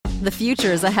The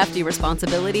future is a hefty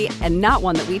responsibility and not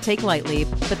one that we take lightly,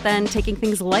 but then taking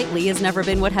things lightly has never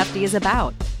been what Hefty is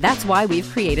about. That's why we've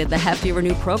created the Hefty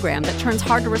Renew program that turns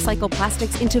hard-to-recycle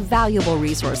plastics into valuable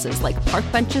resources like park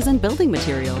benches and building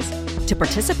materials. To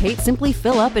participate, simply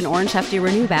fill up an orange Hefty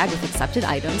Renew bag with accepted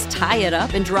items, tie it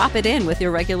up, and drop it in with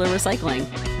your regular recycling.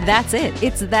 That's it.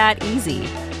 It's that easy.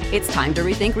 It's time to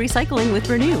rethink recycling with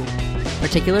Renew.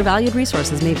 Particular valued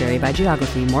resources may vary by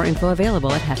geography. More info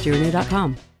available at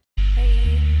heftyrenew.com.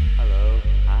 Hello.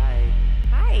 Hi.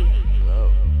 Hi.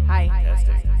 Hello. Hi.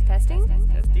 Testing. Testing?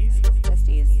 Testes?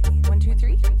 Testes? 1, 2,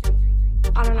 3?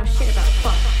 I don't know shit about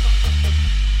fuck.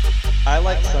 I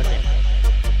like sucking.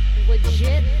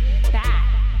 Legit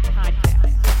bad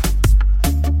podcast.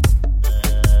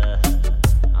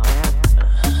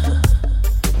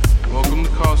 Welcome to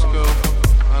Costco.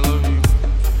 I love you.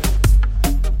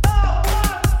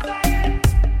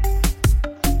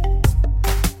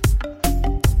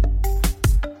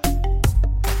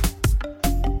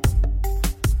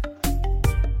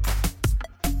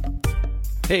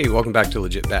 Hey, welcome back to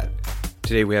Legit Bat.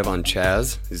 Today we have on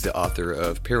Chaz. He's the author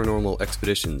of Paranormal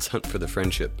Expeditions: Hunt for the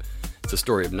Friendship. It's a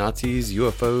story of Nazis,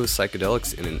 UFOs,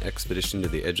 psychedelics, and an expedition to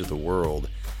the edge of the world.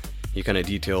 He kind of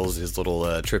details his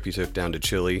little trip he took down to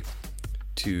Chile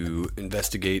to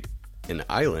investigate an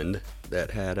island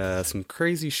that had some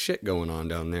crazy shit going on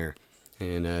down there.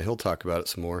 And he'll talk about it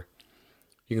some more.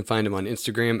 You can find him on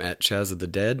Instagram at Chaz of the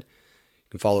Dead.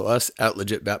 You can follow us at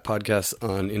Legit Bat Podcast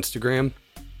on Instagram.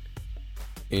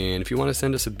 And if you want to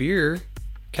send us a beer,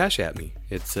 Cash App me.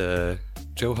 It's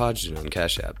Joe Hodgson on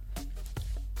Cash App.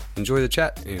 Enjoy the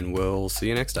chat, and we'll see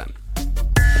you next time.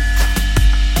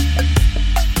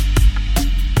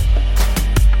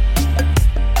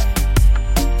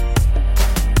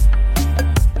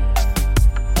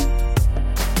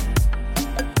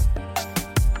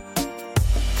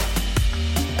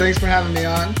 Thanks for having me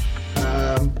on.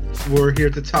 We're here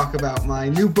to talk about my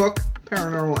new book,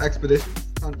 Paranormal Expeditions: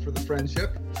 Hunt for the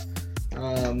Friendship.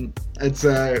 It's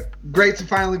great to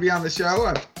finally be on the show.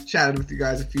 I've chatted with you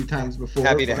guys a few times before.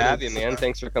 Happy to have you, man.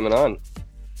 Thanks for coming on.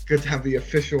 Good to have the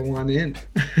official one in.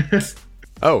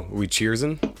 Oh, are we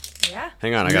cheersing? Yeah.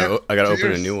 Hang on, I gotta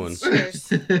open a new one.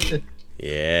 Cheers.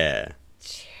 Yeah.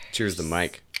 Cheers to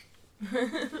Mike.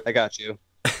 I got you.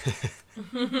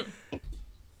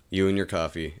 You and your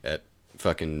coffee at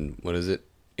fucking, what is it,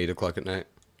 8 o'clock at night?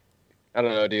 I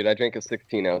don't know, dude. I drank a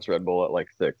 16-ounce Red Bull at like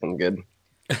 6. I'm good.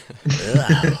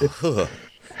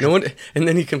 No one, and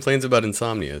then he complains about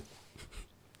insomnia.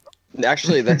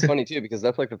 Actually, that's funny too, because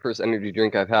that's like the first energy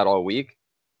drink I've had all week.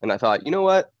 And I thought, you know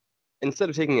what? Instead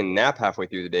of taking a nap halfway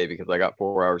through the day because I got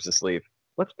 4 hours of sleep,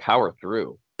 let's power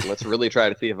through. Let's really try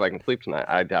to see if I can sleep tonight.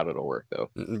 I doubt it'll work though.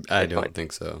 I don't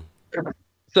think so.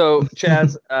 So,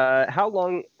 Chaz,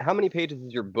 how many pages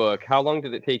is your book? How long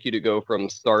did it take you to go from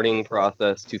starting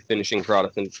process to finishing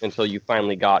process until you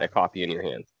finally got a copy in your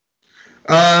hands?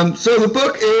 So the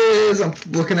book is, I'm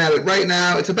looking at it right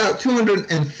now, it's about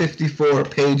 254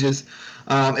 pages.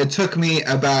 It took me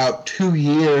about 2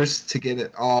 years to get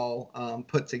it all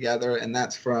put together, and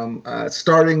that's from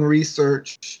starting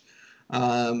research,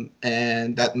 and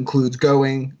that includes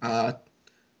going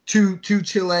to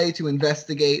Chile to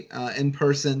investigate in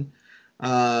person,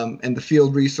 and the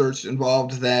field research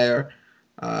involved there,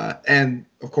 and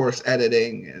of course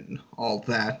editing and all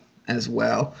that as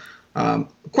well.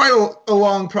 Quite a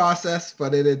long process,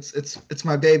 but it's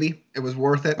my baby. It was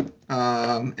worth it,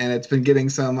 and it's been getting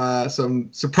some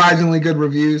surprisingly good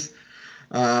reviews.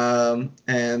 It's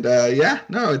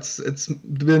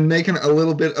been making a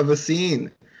little bit of a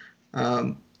scene.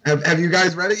 Have you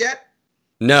guys read it yet?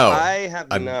 No. I have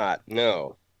not.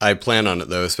 No. I plan on it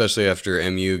though, especially after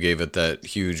MU gave it that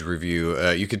huge review.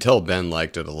 You could tell Ben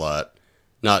liked it a lot.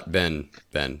 Not Ben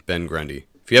Grundy.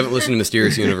 If you haven't listened to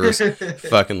Mysterious Universe,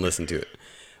 fucking listen to it.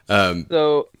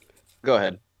 So, go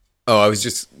ahead. Oh, I was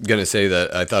just going to say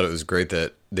that I thought it was great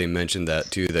that they mentioned that,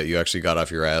 too, that you actually got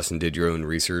off your ass and did your own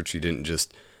research. You didn't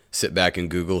just sit back and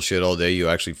Google shit all day. You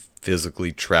actually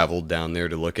physically traveled down there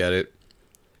to look at it.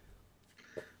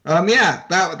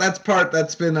 That's part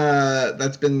that's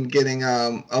been getting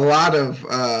a lot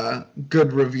of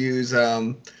good reviews.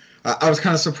 I was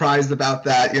kind of surprised about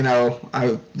that. You know,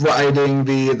 writing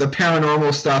the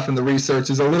paranormal stuff and the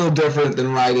research is a little different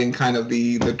than writing kind of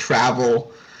the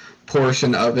travel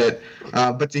portion of it.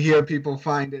 But to hear people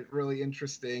find it really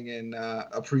interesting and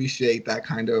appreciate that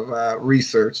kind of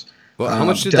research. Well, how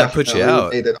much did that put you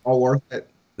out? Made it all worth it.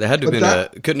 That had to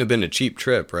have been couldn't have been a cheap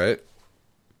trip, right?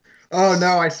 Oh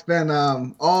no, I spent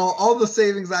all the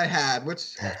savings I had,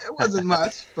 which it wasn't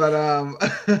much, but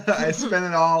I spent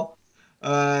it all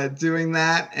doing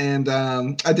that, and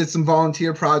I did some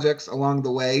volunteer projects along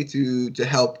the way to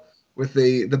help with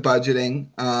the budgeting.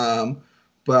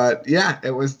 But yeah,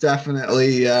 it was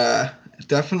definitely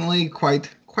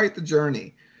quite the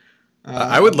journey.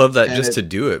 I would love that just to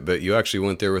do it, but you actually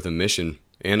went there with a mission,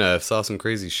 and saw some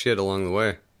crazy shit along the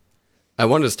way. I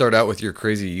wanted to start out with your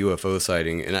crazy UFO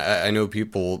sighting, and I know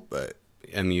people,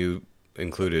 MU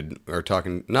included, are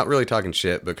not really talking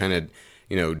shit, but kind of,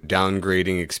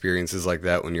 downgrading experiences like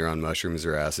that when you're on mushrooms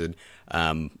or acid.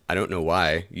 I don't know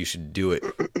why. You should do it.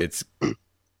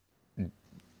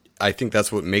 I think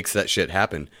that's what makes that shit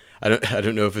happen. I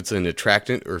don't know if it's an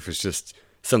attractant or if it's just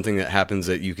something that happens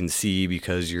that you can see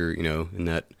because you're, in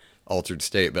that altered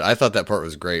state. But I thought that part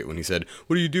was great when he said,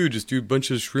 "What do you do? Just do a bunch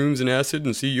of shrooms and acid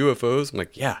and see UFOs?" I'm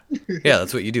like, yeah,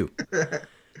 that's what you do.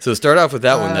 So start off with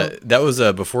that one. That was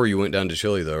before you went down to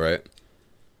Chile, though, right?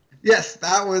 Yes,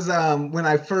 that was when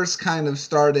I first kind of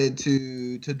started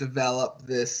to develop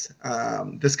this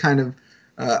this kind of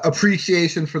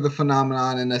appreciation for the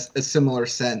phenomenon in a similar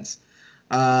sense.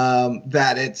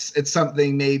 That it's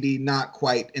something maybe not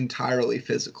quite entirely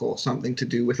physical, something to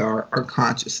do with our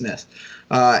consciousness,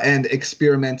 and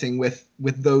experimenting with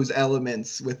those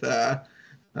elements with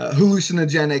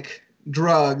hallucinogenic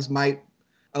drugs might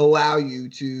allow you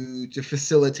to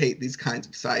facilitate these kinds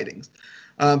of sightings.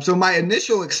 So my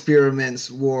initial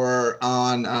experiments were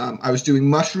on, I was doing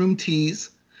mushroom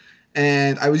teas,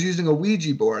 and I was using a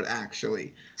Ouija board,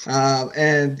 actually.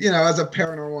 And, as a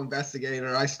paranormal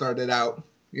investigator, I started out,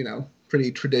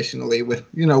 pretty traditionally with,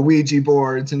 Ouija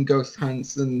boards and ghost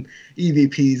hunts and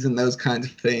EVPs and those kinds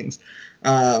of things.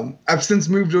 I've since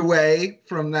moved away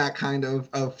from that kind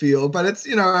of field, but it's,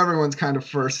 everyone's kind of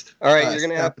first. All right, you're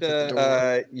gonna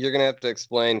have to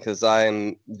explain, because I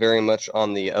am very much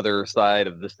on the other side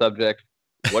of the subject.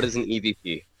 What is an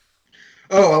EVP?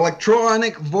 Oh,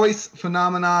 electronic voice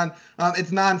phenomenon.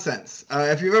 It's nonsense.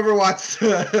 If you've ever watched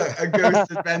a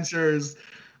Ghost Adventures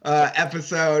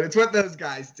episode, it's what those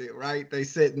guys do, right? They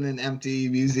sit in an empty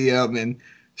museum and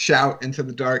shout into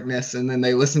the darkness, and then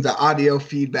they listen to audio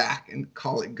feedback and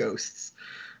call it ghosts.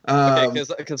 Okay,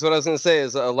 because what I was going to say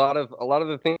is a lot of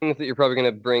the things that you're probably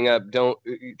going to bring up, don't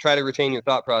try to retain your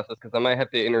thought process, because I might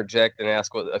have to interject and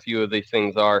ask what a few of these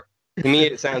things are. To me,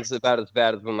 it sounds about as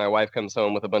bad as when my wife comes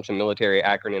home with a bunch of military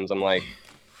acronyms. I'm like,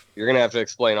 you're going to have to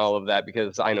explain all of that,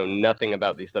 because I know nothing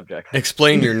about these subjects.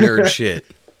 Explain your nerd shit.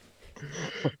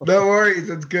 No worries.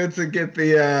 It's good to get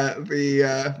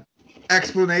the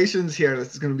explanations here.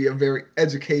 This is going to be a very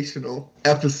educational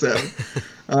episode.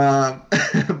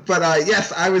 But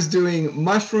yes, I was doing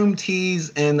mushroom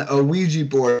teas and a Ouija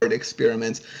board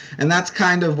experiments, and that's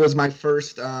kind of was my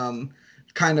first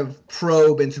kind of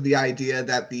probe into the idea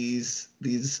that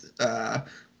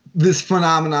this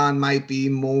phenomenon might be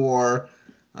more,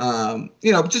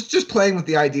 just playing with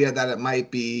the idea that it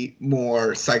might be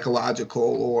more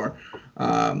psychological or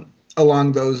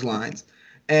along those lines.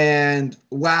 And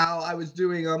while I was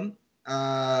doing them,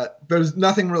 there's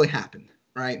nothing really happened,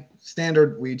 right?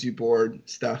 Standard Ouija board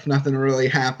stuff. Nothing really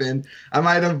happened. I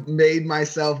might have made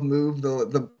myself move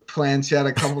the planchette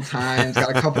a couple times,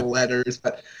 got a couple letters,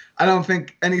 but I don't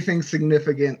think anything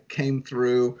significant came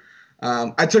through.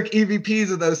 I took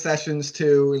EVPs of those sessions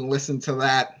too and listened to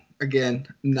that. Again,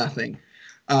 nothing.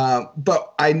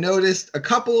 But I noticed a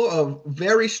couple of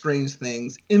very strange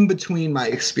things in between my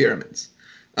experiments.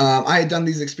 I had done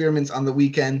these experiments on the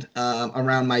weekend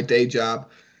around my day job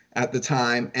at the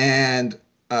time. And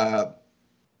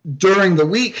during the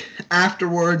week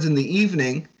afterwards in the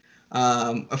evening,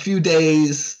 a few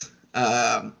days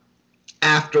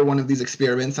after one of these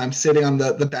experiments, I'm sitting on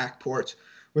the back porch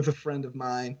with a friend of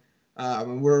mine.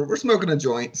 We're smoking a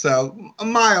joint, so a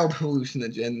mild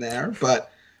hallucinogen there,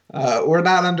 but we're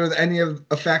not under any of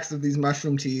effects of these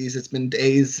mushroom teas. It's been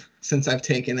days since I've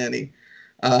taken any.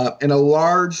 And a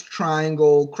large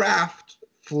triangle craft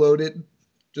floated,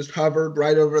 just hovered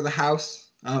right over the house.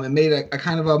 It made a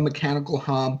kind of a mechanical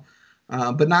hum,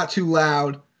 but not too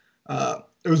loud.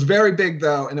 It was very big,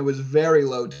 though, and it was very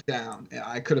low down.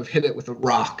 I could have hit it with a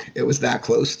rock. It was that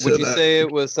close to Would you say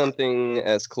it was something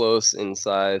as close in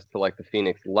size to like the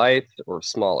Phoenix Lights or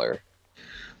smaller?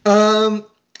 So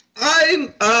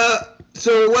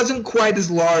it wasn't quite as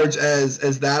large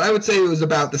as that. I would say it was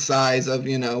about the size of,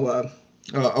 a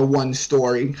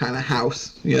one-story kind of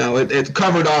house. It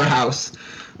covered our house.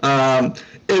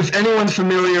 If anyone's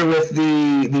familiar with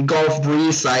the Gulf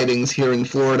Breeze sightings here in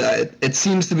Florida, it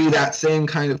seems to be that same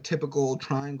kind of typical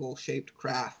triangle-shaped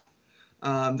craft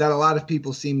that a lot of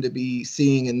people seem to be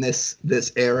seeing in this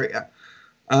area.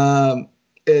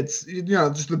 It's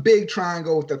just the big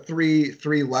triangle with the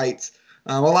three lights.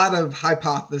 A lot of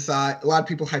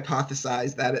people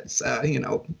hypothesize that it's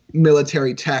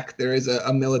military tech. There is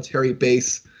a military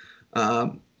base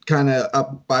kind of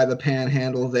up by the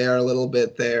Panhandle there a little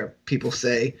bit. There, people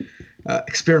say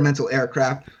experimental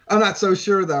aircraft. I'm not so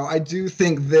sure though. I do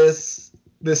think this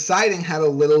sighting had a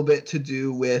little bit to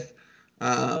do with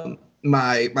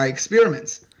my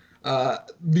experiments.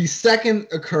 The second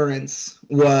occurrence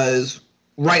was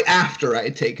right after I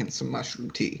had taken some mushroom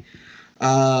tea.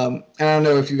 And I don't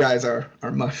know if you guys are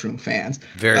mushroom fans.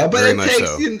 Very much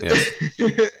so.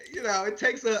 It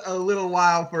takes a little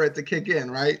while for it to kick in,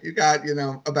 right? You got,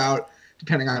 about,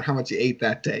 depending on how much you ate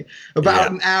that day, about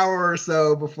an hour or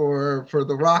so before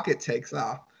the rocket takes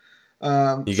off.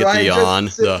 You get the yawn.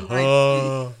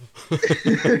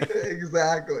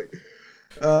 Exactly.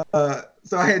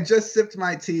 So I had just sipped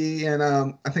my tea, and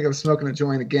I think I was smoking a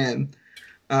joint again,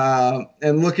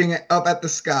 and looking up at the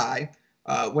sky.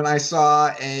 When I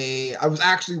saw I was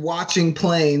actually watching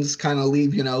planes kind of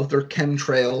leave, their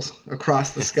chemtrails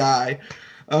across the sky.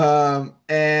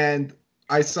 And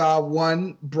I saw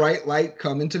one bright light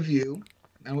come into view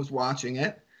and was watching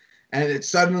it. And it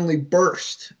suddenly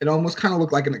burst. It almost kind of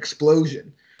looked like an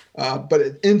explosion. But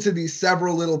into these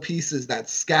several little pieces that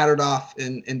scattered off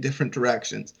in different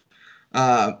directions.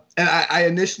 And I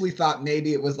initially thought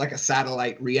maybe it was like a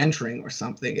satellite re-entering or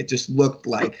something. It just looked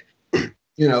like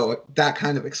that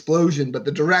kind of explosion, but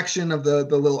the direction of the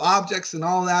little objects and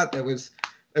all that, it was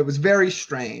very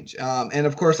strange. And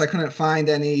of course I couldn't find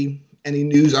any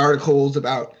news articles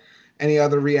about any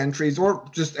other re-entries or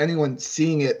just anyone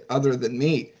seeing it other than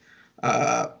me.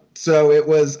 So it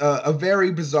was a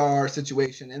very bizarre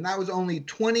situation. And that was only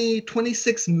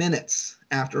 26 minutes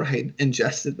after I had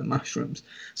ingested the mushrooms.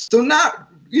 So not,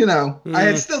 I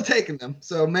had still taken them.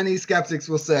 So many skeptics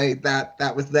will say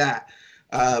that was that.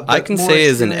 I can say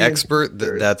as an expert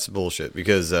that's bullshit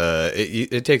because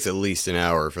it takes at least an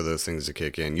hour for those things to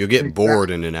kick in. You'll get bored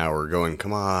in an hour going,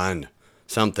 come on,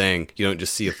 something. You don't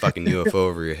just see a fucking UFO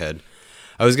over your head.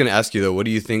 I was going to ask you, though, what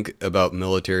do you think about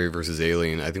military versus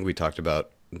alien? I think we talked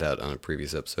about that on a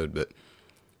previous episode, but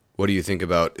what do you think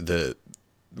about the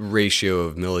ratio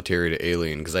of military to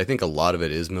alien? Because I think a lot of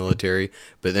it is military,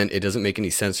 but then it doesn't make any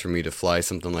sense for me to fly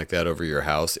something like that over your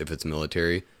house if it's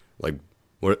military. Like,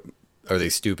 what... Are they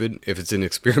stupid? If it's an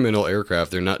experimental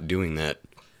aircraft, they're not doing that.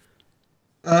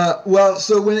 Well,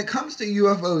 so when it comes to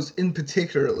UFOs in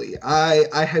particularly, I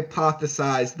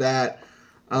hypothesize that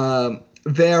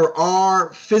there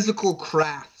are physical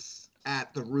crafts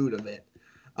at the root of it,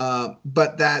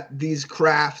 but that these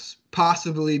crafts,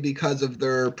 possibly because of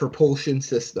their propulsion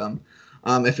system,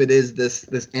 if it is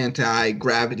this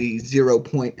anti-gravity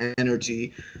 0-point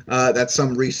energy that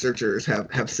some researchers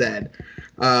have said,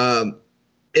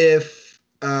 if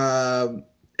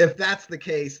that's the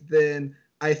case, then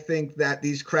I think that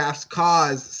these crafts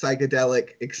cause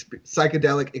psychedelic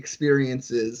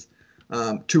experiences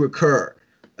to occur.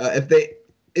 If they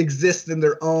exist in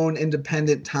their own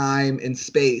independent time and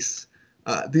space,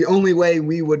 the only way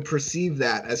we would perceive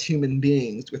that as human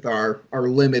beings with our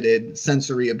limited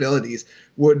sensory abilities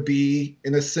would be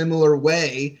in a similar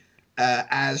way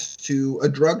as to a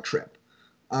drug trip.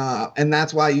 And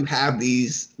that's why you have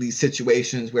these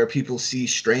situations where people see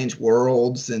strange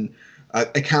worlds and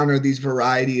encounter these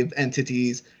variety of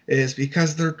entities, is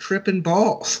because they're tripping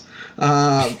balls.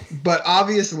 But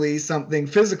obviously something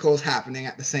physical is happening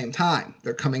at the same time.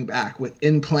 They're coming back with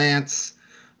implants.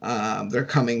 They're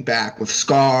coming back with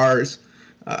scars.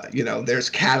 There's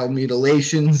cattle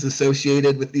mutilations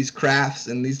associated with these crafts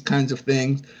and these kinds of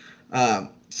things.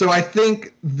 So I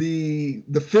think the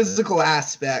physical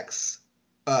aspects,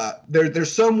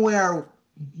 there's somewhere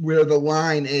where the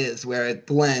line is, where it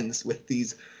blends with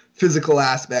these physical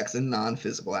aspects and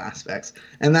non-physical aspects,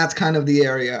 and that's kind of the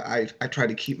area I try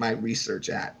to keep my research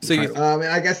at. So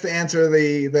I guess to answer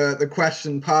the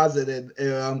question posited,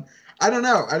 I don't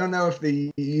know if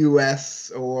the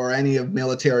U.S. or any of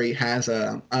military has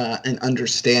an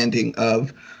understanding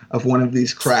of one of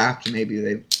these craft. Maybe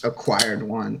they've acquired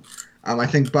one. I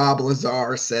think Bob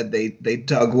Lazar said they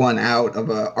dug one out of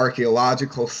an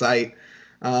archaeological site.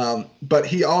 But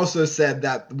he also said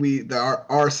that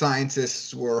our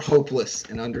scientists were hopeless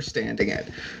in understanding it.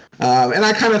 And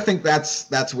I kind of think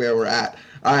that's where we're at.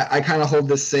 I kind of hold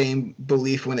the same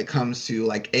belief when it comes to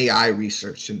like AI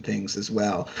research and things as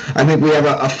well. I think we have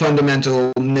a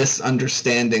fundamental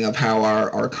misunderstanding of how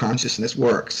our consciousness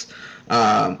works.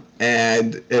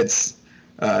 And it's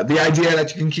the idea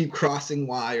that you can keep crossing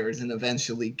wires and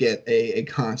eventually get a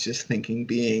conscious thinking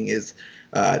being is,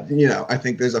 I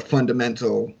think there's a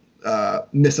fundamental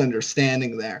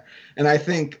misunderstanding there. And I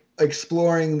think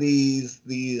exploring these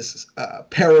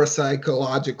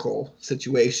parapsychological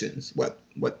situations, what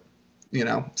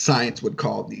science would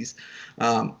call these.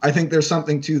 I think there's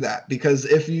something to that, because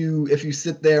if you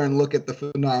sit there and look at the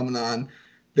phenomenon,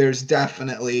 there's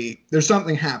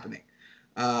something happening,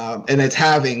 and it's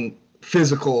having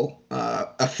physical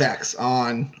effects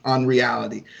on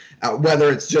reality,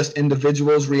 whether it's just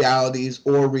individuals' realities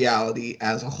or reality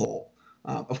as a whole.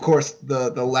 Of course,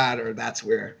 the latter, that's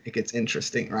where it gets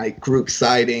interesting, right? Group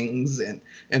sightings and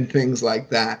things like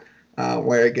that,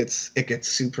 where it gets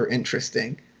super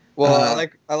interesting. Well,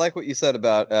 I like what you said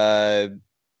about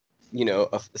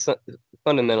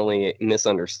fundamentally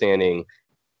misunderstanding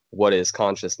what is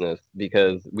consciousness,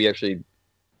 because we actually,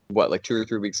 like 2 or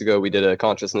 3 weeks ago, we did a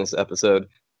consciousness episode,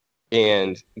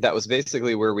 and that was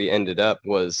basically where we ended up.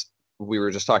 Was we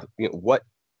were just talking,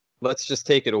 let's just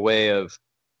take it away of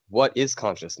what is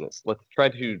consciousness. Let's try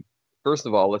to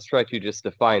just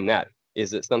define that.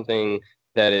 Is it something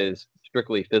that is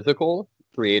strictly physical,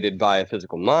 created by a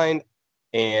physical mind?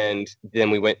 And then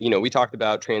we went, we talked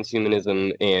about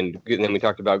transhumanism, and then we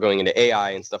talked about going into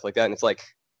AI and stuff like that. And it's like,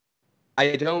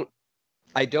 I don't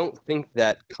think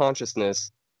that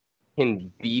consciousness can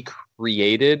be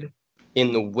created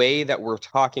in the way that we're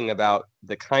talking about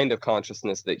the kind of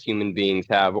consciousness that human beings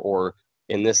have, or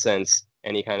in this sense,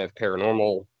 any kind of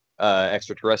paranormal,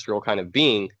 extraterrestrial kind of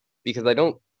being, because I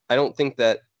don't think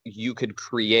that you could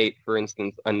create, for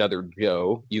instance, another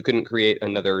Joe. You couldn't create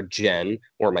another Jen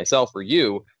or myself or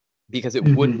you, because it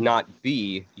would not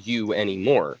be you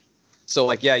anymore. So,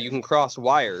 like, yeah, you can cross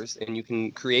wires and you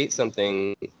can create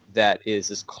something that is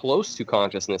as close to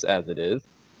consciousness as it is.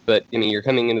 But, you're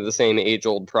coming into the same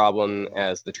age-old problem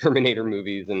as the Terminator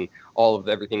movies and all of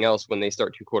everything else when they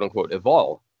start to, quote-unquote,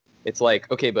 evolve. It's like,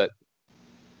 okay, but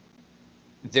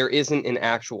there isn't an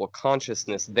actual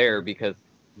consciousness there, because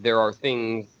there are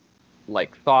things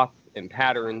like thoughts and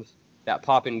patterns that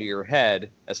pop into your head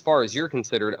as far as you're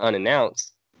considered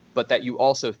unannounced, but that you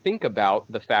also think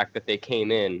about the fact that they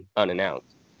came in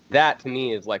unannounced. That, to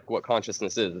me, is like what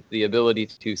consciousness is. It's the ability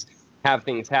to have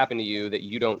things happen to you that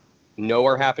you don't know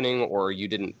are happening, or you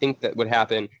didn't think that would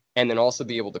happen, and then also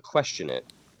be able to question it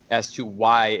as to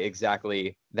why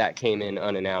exactly that came in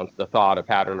unannounced, the thought, a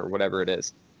pattern, or whatever it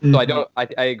is. So I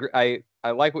agree. I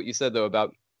like what you said, though,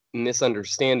 about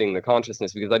misunderstanding the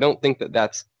consciousness, because I don't think that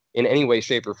that's in any way,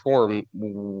 shape, or form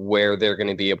where they're going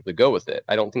to be able to go with it.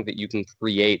 I don't think that you can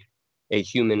create a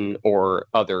human or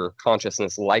other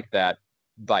consciousness like that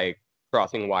by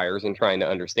crossing wires and trying to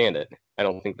understand it. I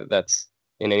don't think that that's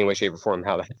in any way, shape, or form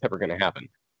how that's ever going to happen.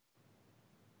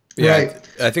 Yeah, right.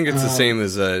 I think it's the same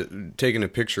as taking a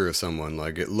picture of someone.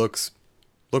 Like, it looks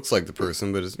like the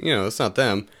person, but it's not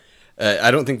them.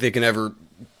 I don't think they can ever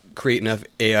create enough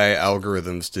AI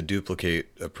algorithms to duplicate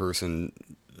a person.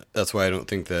 That's why I don't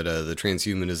think that the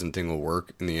transhumanism thing will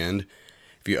work in the end.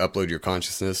 If you upload your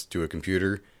consciousness to a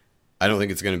computer, I don't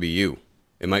think it's going to be you.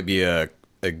 It might be a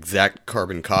exact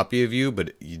carbon copy of you,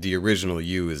 but the original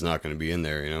you is not going to be in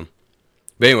there,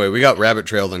 But anyway, we got rabbit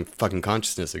trailed on fucking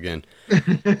consciousness again.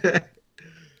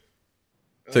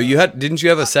 So didn't you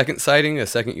have a second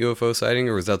UFO sighting,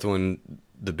 or was that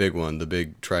the big one, the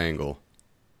big triangle?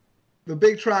 The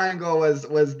big triangle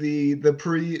was the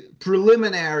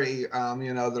preliminary,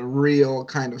 the real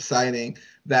kind of sighting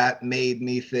that made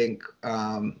me think,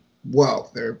 whoa,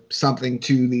 there's something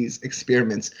to these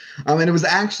experiments. And it was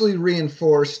actually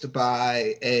reinforced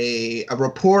by a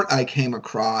report I came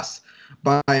across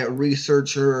by a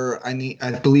researcher.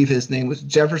 I believe his name was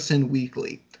Jefferson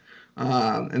Weekly,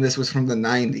 and this was from the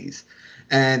 90s.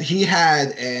 And he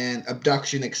had an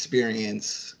abduction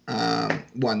experience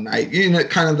one night,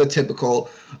 kind of the typical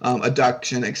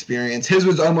abduction experience. His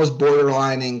was almost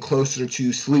borderlining closer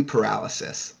to sleep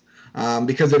paralysis,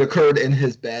 because it occurred in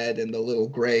his bed and the little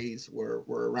grays were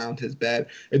around his bed.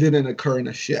 It didn't occur in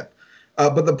a ship.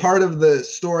 But the part of the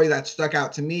story that stuck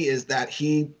out to me is that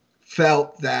he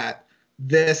felt that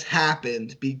this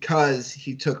happened because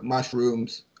he took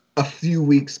mushrooms a few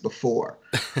weeks before.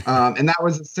 And that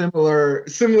was a similar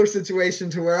situation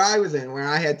to where I was in, where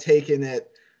I had taken it,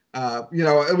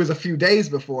 it was a few days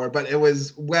before, but it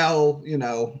was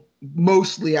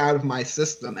mostly out of my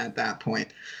system at that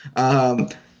point.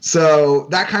 So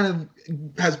that kind of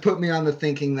has put me on the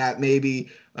thinking that maybe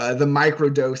the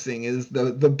microdosing is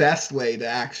the best way to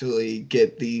actually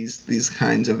get these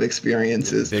kinds of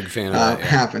experiences Big fan of that, yeah.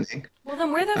 happening. Well,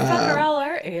 then where the fuck are all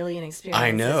our alien experiences?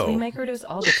 I know. We microdose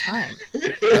all the time.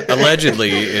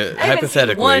 Allegedly, I haven't seen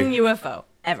hypothetically. one UFO,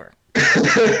 ever.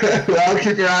 Well,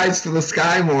 keep your eyes to the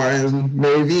sky more, and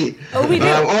maybe. Oh, we do.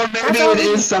 Or maybe it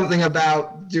is something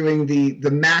about doing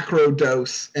the macro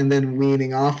dose and then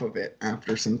weaning off of it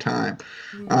after some time.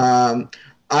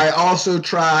 I also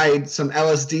tried some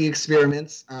LSD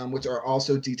experiments, which are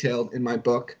also detailed in my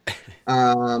book.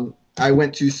 I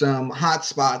went to some hot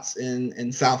spots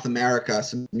in South America,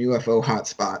 some UFO hot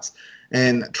spots,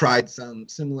 and tried some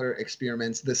similar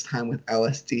experiments, this time with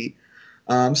LSD.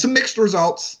 Some mixed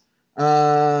results.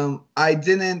 I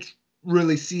didn't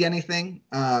really see anything.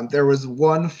 There was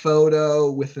one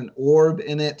photo with an orb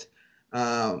in it,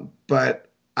 but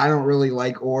I don't really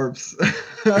like orbs.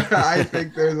 I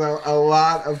think there's a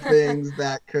lot of things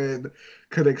that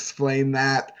could explain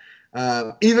that.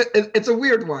 It's a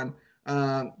weird one.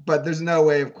 But there's no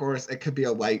way, of course, it could be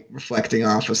a light reflecting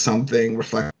off of something,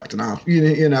 reflecting off.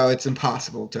 You know, it's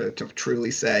impossible to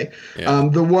truly say. Yeah.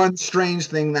 The one strange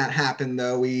thing that happened,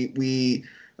 though, we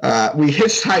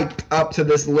hitchhiked up to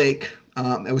this lake.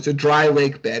 It was a dry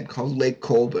lake bed called Lake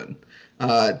Colvin,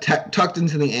 tucked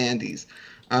into the Andes.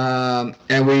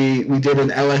 And we did an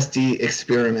LSD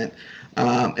experiment.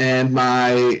 And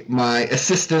my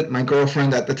assistant, my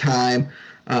girlfriend at the time,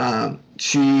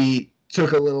 she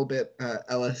took a little bit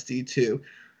LSD too.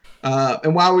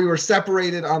 And while we were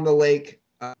separated on the lake,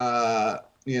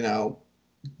 you know,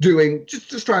 doing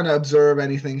just trying to observe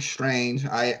anything strange,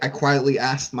 I quietly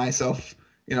asked myself,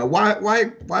 you know,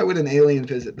 why would an alien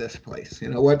visit this place? You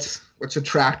know, what's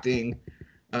attracting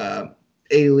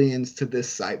aliens to this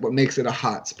site? What makes it a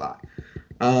hot spot?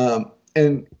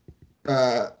 And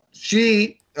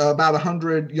she, about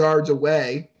 100 yards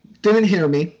away, didn't hear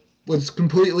me, was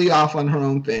completely off on her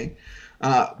own thing.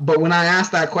 But when I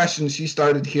asked that question, she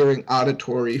started hearing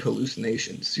auditory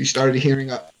hallucinations. She started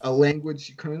hearing a language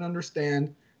she couldn't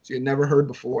understand, she had never heard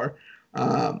before.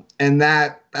 And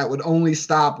that would only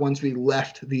stop once we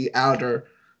left the outer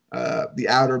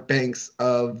banks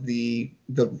of the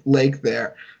lake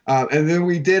there. And then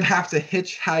we did have to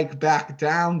hitchhike back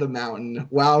down the mountain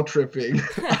while tripping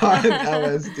on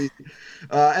LSD.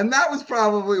 And that was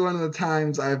probably one of the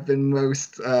times I've been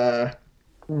most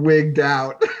wigged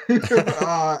out.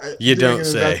 You don't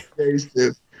say.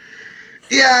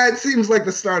 Yeah, it seems like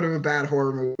the start of a bad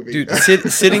horror movie. Dude,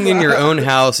 sitting in your own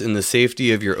house in the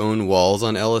safety of your own walls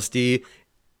on LSD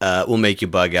will make you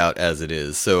bug out as it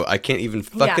is. So I can't even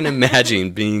fucking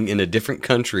imagine being in a different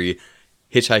country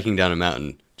hitchhiking down a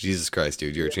mountain. Jesus Christ,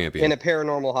 dude, you're a champion. In a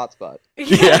paranormal hotspot.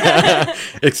 Yeah.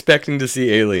 Expecting to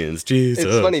see aliens. Jesus.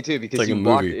 It's funny, too, because you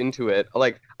walked into it.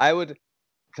 Like, I would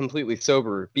completely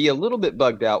sober be a little bit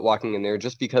bugged out walking in there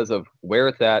just because of where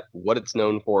it's at, what it's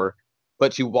known for.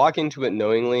 But you walk into it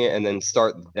knowingly and then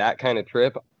start that kind of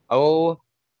trip. Oh,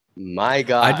 my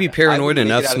God. I'd be paranoid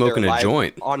enough smoking a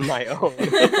joint. On my own.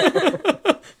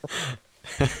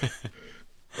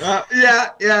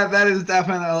 Yeah, that is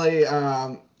definitely...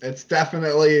 it's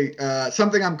definitely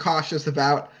something I'm cautious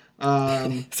about.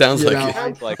 Sounds like it.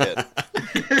 Sounds like it.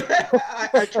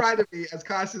 I try to be as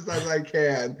cautious as I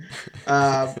can.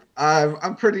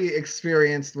 I'm pretty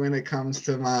experienced when it comes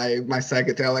to my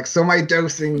psychedelics, so my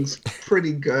dosing's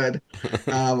pretty good.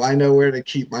 I know where to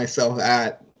keep myself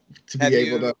at to be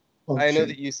able to function. I know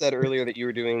that you said earlier that you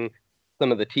were doing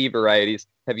some of the tea varieties.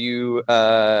 Have you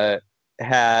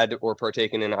had or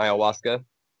partaken in ayahuasca?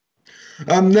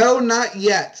 No, not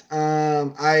yet.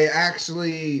 I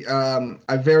actually,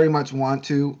 I very much want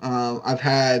to. I've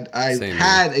had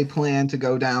a plan to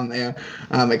go down there.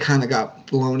 It kind of got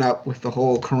blown up with the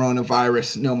whole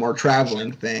coronavirus, no more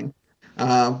traveling thing.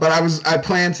 But I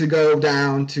plan to go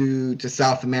down to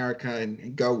South America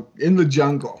and go in the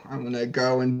jungle. I'm gonna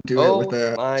go and do it with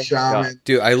a shaman. God.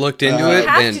 Dude, I looked into it. You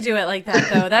have to do it like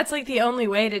that, though. That's like the only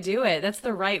way to do it. That's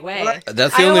the right way.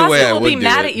 That's the only way I would do it. Ayahuasca will be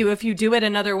mad at you if you do it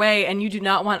another way, and you do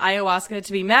not want ayahuasca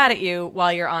to be mad at you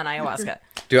while you're on ayahuasca.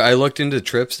 Dude, I looked into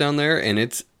trips down there, and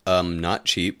it's not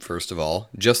cheap. First of all,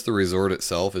 just the resort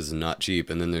itself is not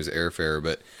cheap, and then there's airfare,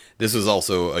 but. This was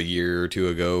also a year or two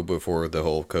ago before the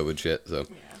whole COVID shit, so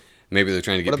maybe they're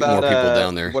trying to get more people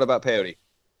down there. What about peyote?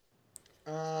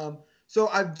 So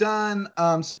I've done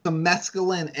some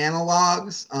mescaline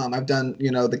analogs. I've done,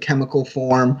 the chemical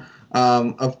form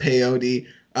of peyote.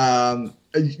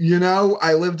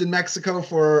 I lived in Mexico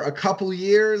for a couple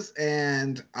years,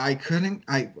 and I couldn't.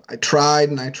 I tried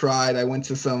and I tried. I went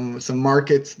to some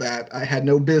markets that I had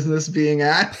no business being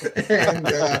at, and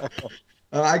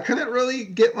I couldn't really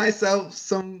get myself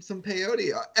some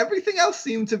peyote. Everything else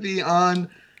seemed to be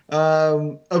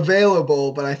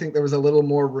available, but I think there was a little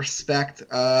more respect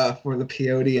for the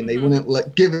peyote, and they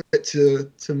wouldn't give it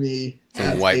to me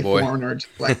as white a boy. foreigner,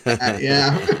 just like that.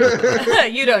 Yeah.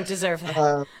 You don't deserve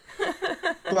that.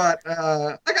 But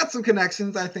I got some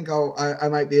connections. I think I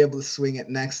might be able to swing it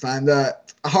next time. The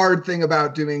hard thing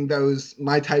about doing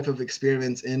my type of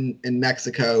experiments in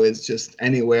Mexico is just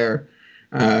anywhere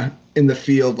in the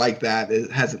field like that.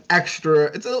 It has an extra.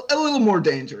 It's a little more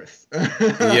dangerous than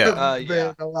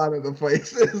a lot of the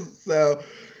places. So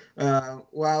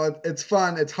while it's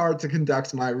fun, it's hard to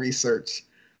conduct my research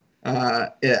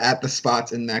at the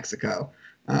spots in Mexico.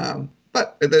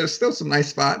 But there's still some nice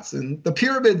spots, and the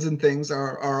pyramids and things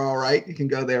are all right. You can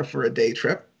go there for a day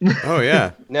trip. Oh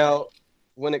yeah. Now,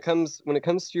 when it comes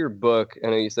to your book, I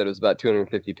know you said it was about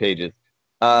 250 pages.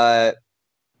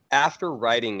 After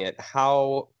writing it,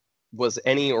 how was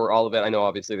any or all of it? I know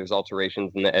obviously there's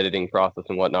alterations in the editing process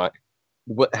and whatnot.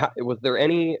 Was there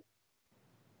any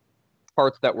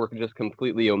parts that were just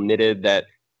completely omitted that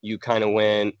you kind of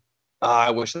went,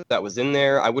 I wish that was in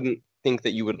there? I wouldn't think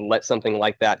that you would let something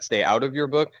like that stay out of your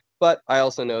book, but I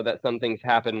also know that some things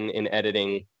happen in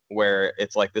editing where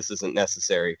it's like, this isn't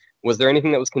necessary. Was there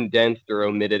anything that was condensed or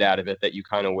omitted out of it that you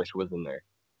kind of wish was in there?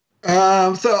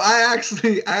 So I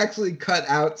actually cut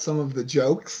out some of the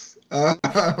jokes. Why?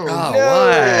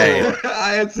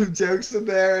 I had some jokes in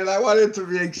there, and I wanted to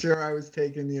make sure I was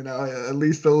taking, at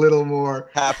least a little more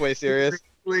Halfway serious?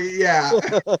 Yeah.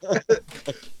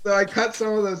 So I cut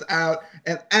some of those out,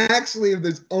 and actually, if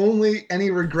there's only any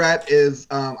regret, is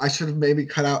I should have maybe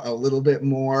cut out a little bit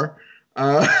more.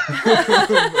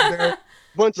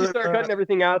 Once you start cutting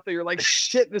everything out, so you're like,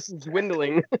 shit, this is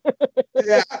dwindling.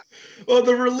 Yeah. Well,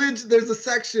 there's a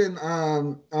section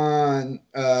on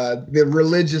the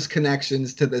religious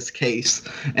connections to this case,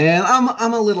 and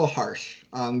I'm a little harsh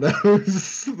on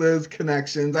those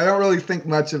connections. I don't really think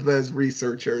much of those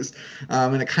researchers,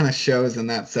 and it kind of shows in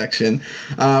that section.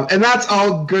 And that's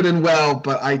all good and well,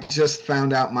 but I just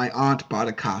found out my aunt bought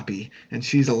a copy, and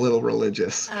she's a little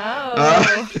religious.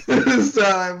 Oh. So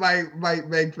it might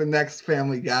make the next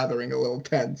family gathering a little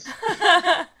tense.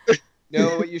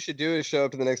 No, what you should do is show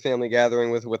up to the next family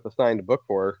gathering with a signed book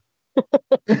for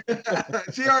her.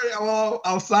 She already. Well,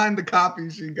 I'll sign the copy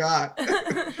she got.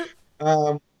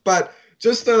 But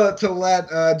just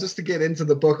to get into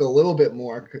the book a little bit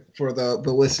more for the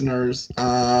listeners,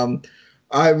 the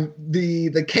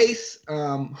case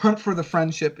Hunt for the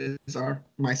Friendship is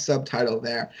my subtitle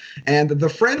there, and the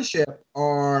Friendship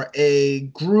are a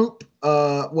group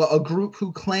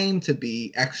who claim to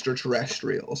be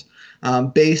extraterrestrials,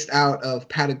 based out of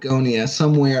Patagonia,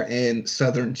 somewhere in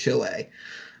southern Chile.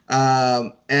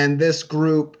 And this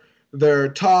group, they're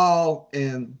tall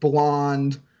and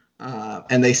blonde,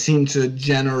 and they seem to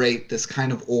generate this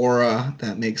kind of aura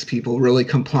that makes people really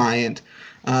compliant.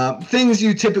 Things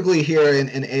you typically hear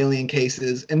in alien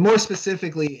cases, and more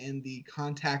specifically in the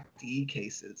contactee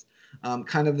cases,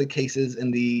 kind of the cases in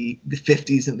the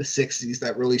 50s and the 60s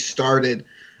that really started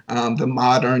the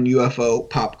modern UFO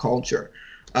pop culture.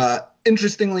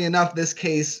 Interestingly enough, this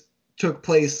case took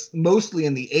place mostly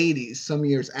in the 80s, some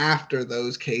years after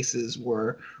those cases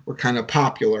were kind of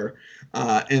popular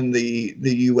in the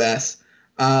U.S.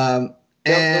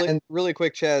 Really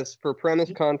quick, Chaz, for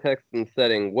premise, context, and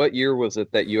setting, what year was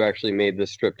it that you actually made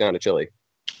this trip down to Chile?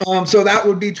 So that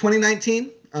would be 2019.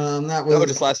 That was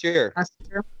just last year.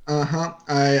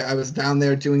 I was down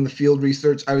there doing the field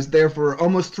research. I was there for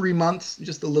almost 3 months,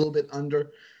 just a little bit under.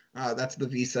 That's the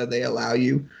visa they allow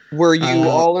you. Were you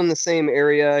all in the same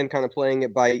area and kind of playing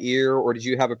it by ear, or did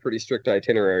you have a pretty strict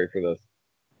itinerary for this?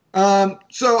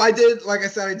 So I did, like I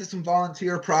said, I did some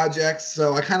volunteer projects.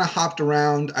 So I kind of hopped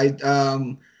around.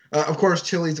 Of course,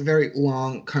 Chile's a very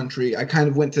long country. I kind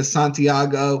of went to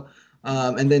Santiago,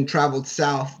 and then traveled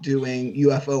south doing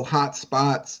UFO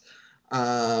hotspots,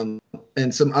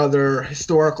 and some other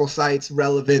historical sites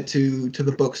relevant to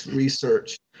the book's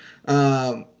research.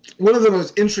 One of the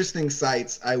most interesting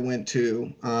sites I went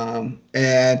to,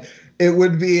 and it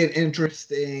would be an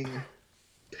interesting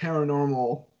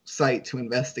paranormal site to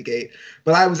investigate,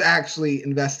 but I was actually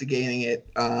investigating it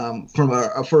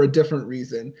for a different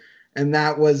reason, and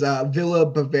that was Villa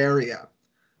Bavaria.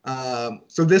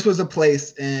 So this was a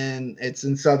place it's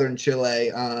in southern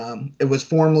Chile. It was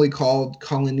formerly called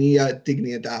Colonia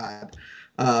Dignidad,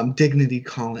 Dignity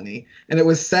Colony, and it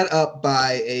was set up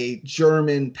by a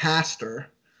German pastor,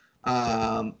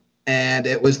 and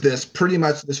it was pretty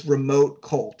much this remote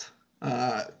cult,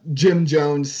 Jim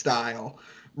Jones style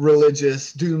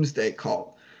religious doomsday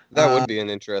cult. That would be an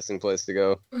interesting place to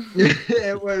go.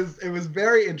 It was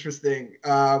very interesting.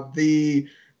 The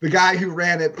guy who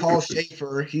ran it, Paul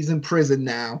Schaefer, he's in prison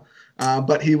now,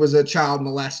 but he was a child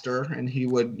molester, and he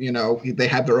would, they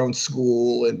had their own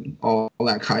school and all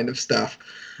that kind of stuff.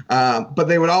 But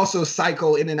they would also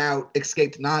cycle in and out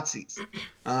escaped Nazis.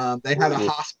 They had a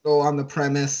hospital on the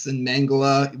premise, and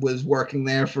Mengele was working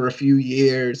there for a few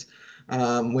years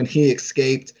when he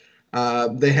escaped.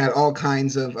 They had all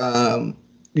kinds of,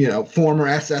 former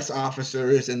SS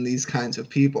officers and these kinds of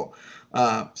people.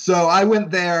 So I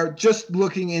went there just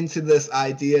looking into this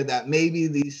idea that maybe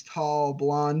these tall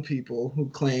blonde people who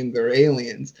claim they're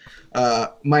aliens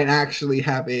might actually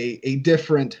have a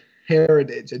different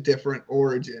heritage, a different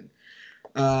origin.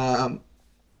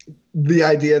 The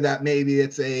idea that maybe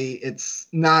it's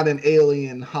not an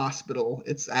alien hospital,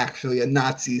 it's actually a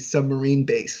Nazi submarine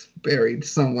base buried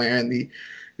somewhere in the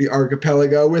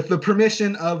archipelago with the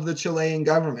permission of the Chilean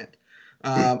government.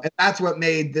 And that's what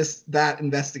made that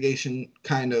investigation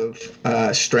kind of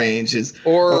strange.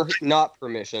 Or not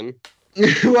permission.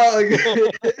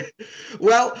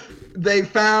 well, they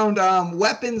found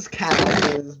weapons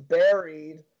caches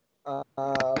buried on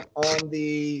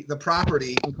the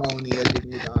property in Colonia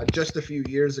Dignidad just a few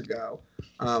years ago.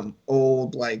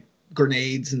 Old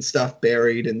grenades and stuff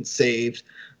buried and saved.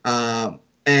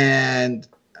 And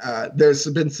there's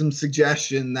been some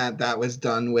suggestion that was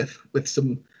done with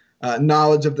some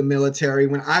knowledge of the military.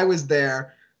 When I was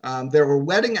there, there were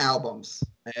wedding albums,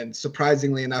 and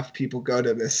surprisingly enough, people go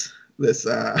to this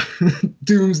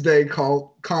doomsday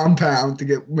cult compound to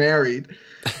get married,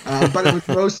 but it was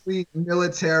mostly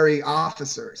military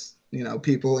officers,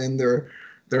 people in their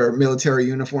military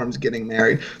uniforms getting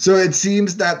married. So it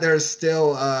seems that there's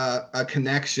still a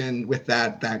connection with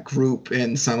that group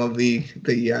in some of the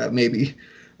maybe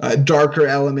darker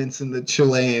elements in the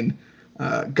Chilean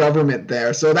government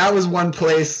there. So that was one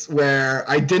place where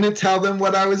I didn't tell them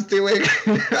what I was doing.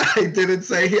 I didn't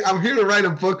say, hey, I'm here to write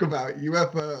a book about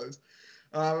UFOs.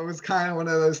 It was kind of one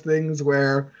of those things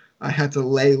where I had to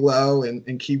lay low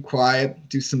and keep quiet,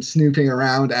 do some snooping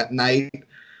around at night.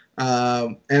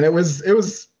 And it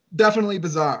was definitely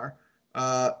bizarre.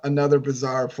 Another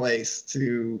bizarre place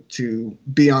to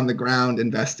be on the ground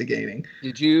investigating.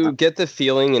 Did you get the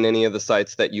feeling in any of the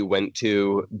sites that you went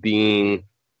to being,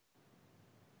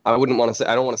 I don't want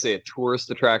to say a tourist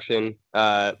attraction,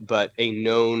 but a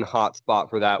known hotspot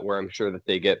for that, where I'm sure that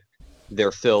they get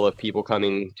their fill of people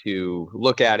coming to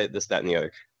look at it, this, that, and the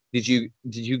other. Did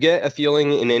you get a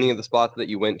feeling in any of the spots that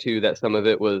you went to that some of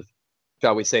it was,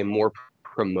 shall we say, more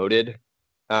promoted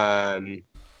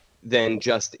than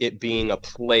just it being a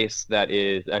place that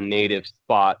is a native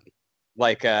spot?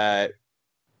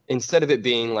 Instead of it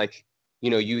being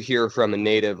you hear from a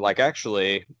native,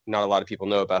 actually, not a lot of people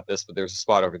know about this, but there's a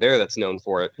spot over there that's known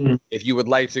for it. Mm-hmm. If you would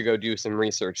like to go do some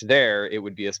research there, it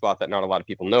would be a spot that not a lot of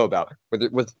people know about.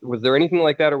 Was there anything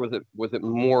like that, or was it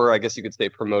more, I guess you could say,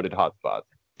 promoted hotspots?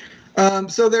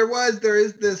 So there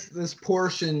is this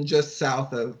portion just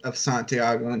south of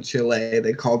Santiago in Chile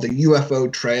they call the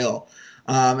UFO Trail.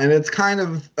 And it's kind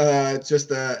of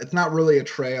it's not really a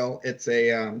trail. It's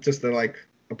a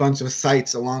bunch of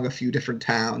sites along a few different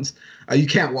towns. You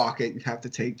can't walk it. You have to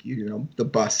take the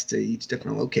bus to each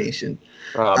different location.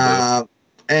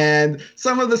 And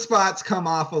some of the spots come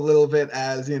off a little bit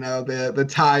as the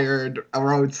tired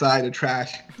roadside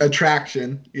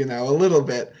attraction. A little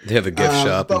bit. They have a gift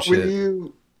shop and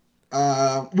shit.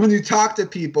 When you talk to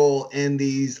people in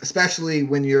these, especially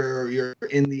when you're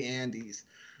in the Andes,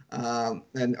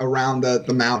 and around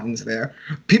the mountains there,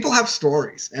 people have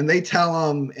stories, and they tell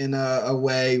them in a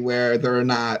way where they're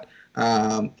not,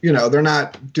 they're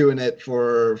not doing it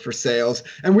for sales.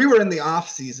 And we were in the off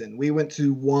season. We went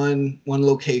to one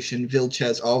location,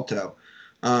 Vilches Alto,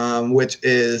 which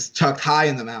is tucked high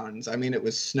in the mountains. I mean, it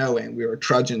was snowing. We were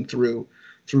trudging through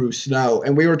snow,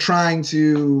 and we were trying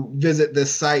to visit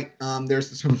this site.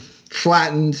 There's some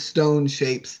flattened stone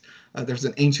shapes. There's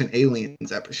an Ancient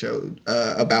Aliens episode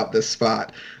about this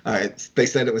spot. They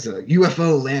said it was a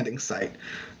UFO landing site.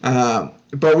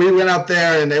 But we went up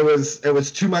there, and it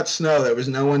was too much snow. There was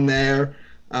no one there.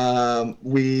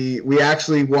 We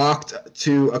actually walked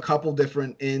to a couple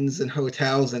different inns and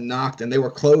hotels and knocked, and they were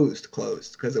closed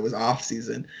because it was off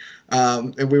season.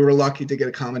 And we were lucky to get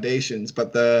accommodations.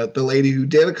 But the lady who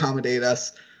did accommodate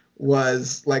us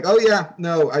was like, "Oh yeah,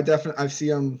 no, I see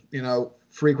them,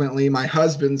 frequently. My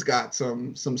husband's got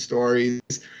some stories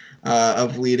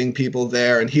of leading people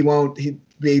there, and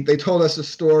they told us a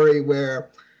story where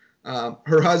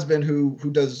her husband, who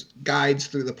does guided tours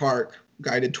through the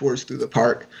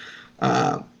park,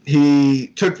 he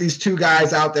took these two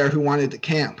guys out there who wanted to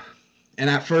camp, and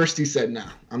at first he said, "No,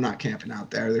 I'm not camping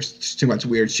out there. There's just too much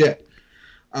weird shit."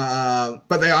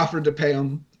 But they offered to pay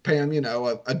him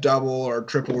a double or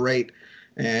triple rate,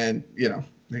 and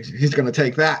he's going to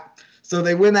take that. So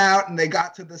they went out, and they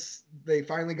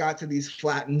finally got to these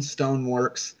flattened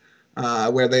stoneworks.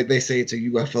 where they say it's a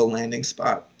UFO landing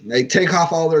spot. They take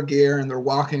off all their gear and they're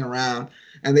walking around,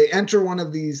 and they enter one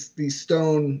of these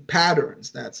stone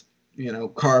patterns that's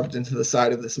carved into the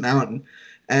side of this mountain,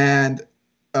 and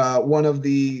one of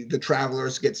the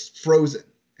travelers gets frozen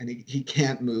and he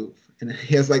can't move. And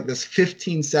he has like this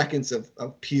 15 seconds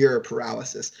of pure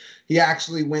paralysis. He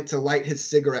actually went to light his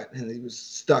cigarette and he was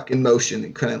stuck in motion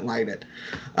and couldn't light it.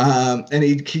 And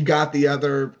he got the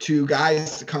other two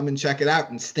guys to come and check it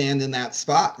out and stand in that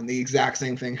spot. And the exact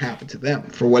same thing happened to them.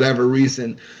 For whatever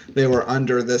reason, they were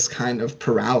under this kind of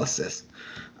paralysis.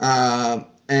 And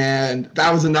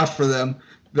that was enough for them.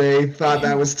 They thought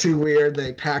that was too weird.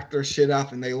 They packed their shit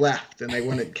up and they left, and they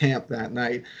wouldn't camp that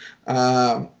night.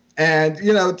 And,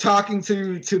 talking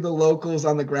to the locals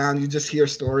on the ground, you just hear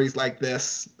stories like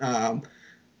this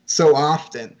so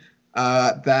often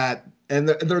and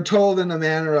they're told in a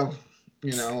manner of,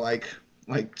 like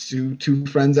two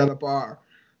friends at a bar.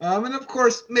 And of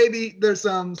course, maybe there's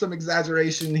some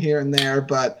exaggeration here and there,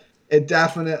 but it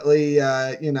definitely,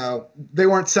 they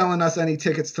weren't selling us any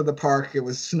tickets to the park. It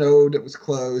was snowed. It was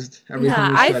closed. Everything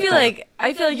was I shut feel down.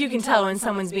 like you can tell when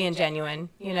someone's being genuine,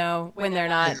 when they're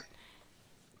not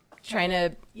trying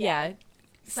to,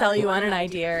 sell you on an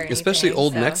idea or anything. Especially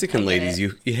old Mexican ladies,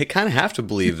 you kind of have to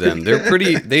believe them.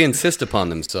 They insist upon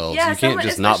themselves. You can't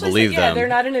just not believe them. They're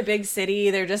not in a big city.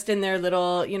 They're just in their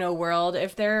little, world.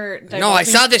 If they're No, I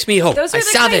saw this, mijo. Those are I the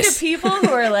saw kind this. of people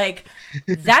who are like,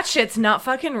 that shit's not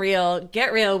fucking real.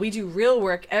 Get real. We do real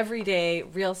work every day,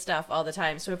 real stuff all the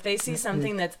time. So if they see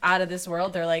something that's out of this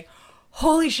world, they're like,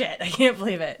 holy shit, I can't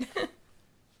believe it.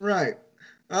 Right.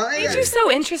 What made you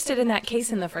so interested in that case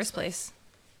in the first place?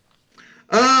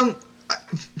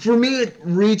 For me, it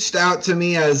reached out to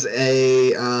me as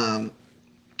a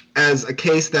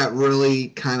case that really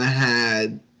kind of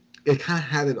had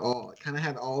it all. It kind of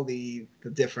had all the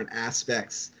different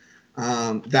aspects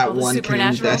that one can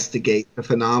investigate the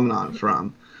phenomenon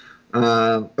from.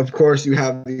 Of course, you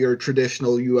have your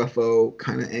traditional UFO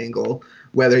kind of angle,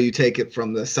 whether you take it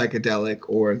from the psychedelic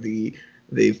or the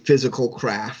physical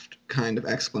craft kind of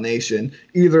explanation.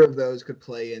 Either of those could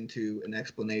play into an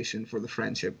explanation for the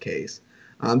friendship case.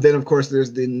 Then, of course,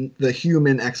 there's the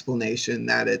human explanation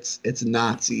that it's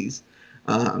Nazis.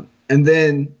 And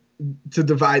then to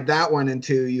divide that one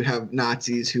into, you have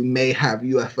Nazis who may have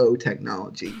UFO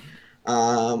technology,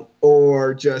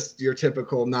 or just your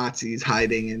typical Nazis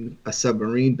hiding in a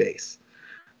submarine base.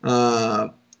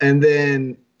 And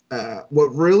then what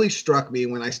really struck me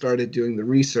when I started doing the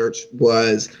research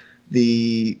was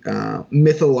the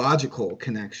mythological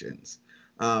connections,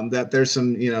 that there's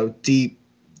some,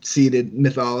 deep-seated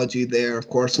mythology there. Of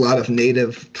course, a lot of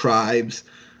native tribes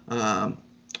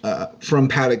from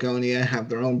Patagonia have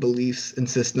their own beliefs and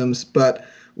systems. But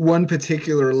one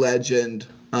particular legend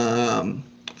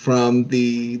from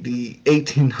the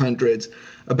 1800s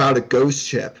about a ghost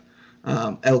ship,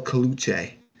 El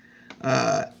Coluche,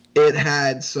 it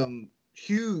had some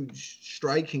huge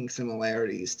striking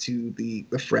similarities to the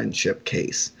friendship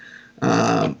case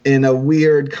in a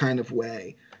weird kind of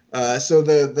way. So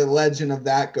the legend of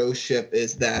that ghost ship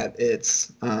is that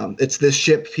it's this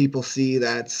ship people see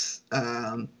that's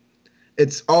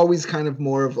it's always kind of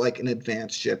more of like an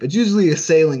advanced ship. It's usually a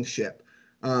sailing ship,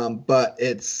 but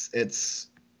it's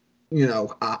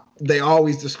they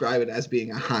always describe it as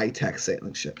being a high-tech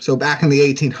sailing ship. So back in the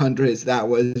 1800s, that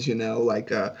was,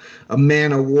 like a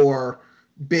man-of-war,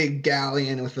 big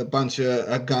galleon with a bunch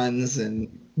of guns and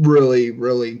really,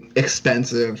 really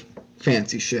expensive,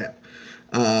 fancy ship.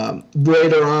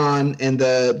 Later on in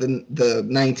the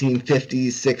 1950s,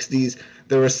 60s,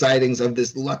 there were sightings of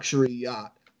this luxury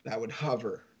yacht that would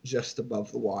hover just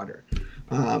above the water.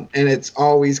 And it's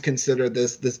always considered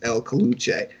this El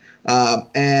Coluche.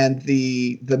 And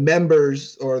the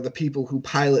members or the people who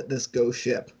pilot this ghost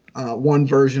ship, one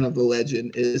version of the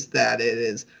legend is that it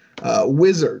is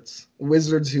wizards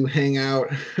who hang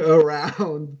out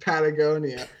around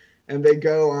Patagonia, and they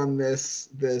go on this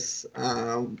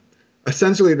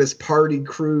essentially this party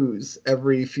cruise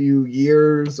every few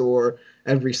years or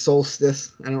every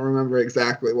solstice. I don't remember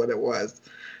exactly what it was,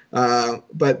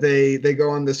 but they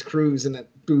go on this cruise and it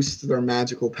boosts their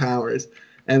magical powers.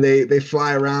 And they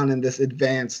fly around in this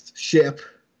advanced ship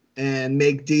and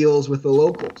make deals with the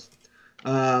locals.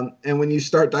 And when you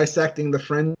start dissecting the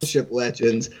friendship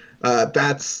legends,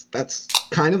 that's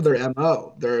kind of their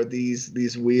MO. They're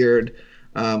these weird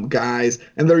guys,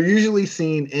 and they're usually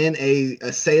seen in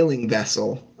a sailing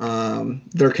vessel.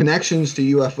 Their connections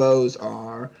to UFOs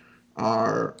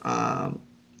are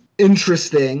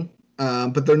interesting.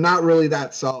 But they're not really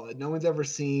that solid. No one's ever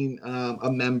seen a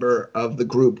member of the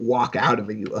group walk out of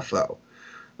a UFO.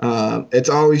 It's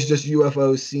always just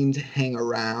UFOs seem to hang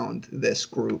around this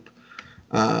group.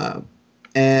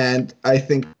 And I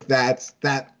think that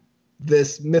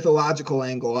this mythological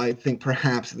angle, I think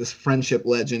perhaps this friendship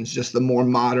legend is just the more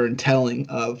modern telling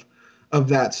of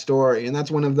that story. And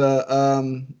that's one of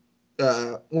the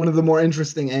more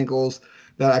interesting angles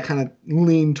that I kind of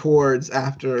lean towards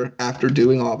after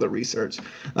doing all the research.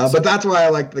 But that's why I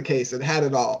liked the case. It had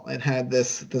it all. It had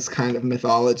this kind of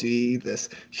mythology, this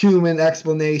human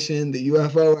explanation, the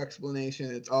UFO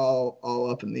explanation. It's all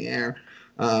up in the air.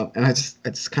 And I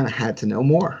just kind of had to know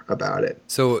more about it.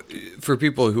 So for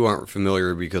people who aren't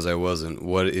familiar, because I wasn't,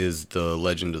 what is the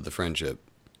legend of the Friendship?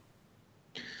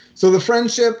 So the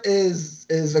Friendship is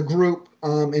a group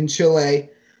in Chile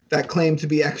that claim to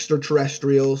be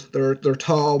extraterrestrials. They're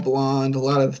tall, blonde. A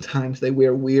lot of the times they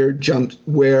wear weird jumpsuits,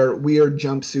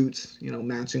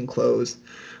 matching clothes.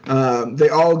 They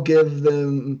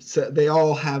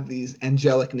all have these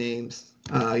angelic names.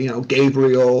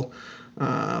 Gabriel,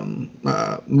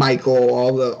 Michael,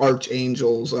 all the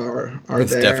archangels are it's there.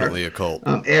 It's definitely a cult.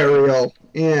 Ariel,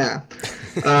 yeah.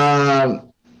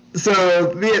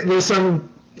 So there's some,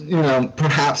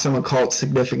 perhaps some occult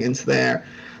significance there.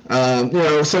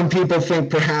 Some people think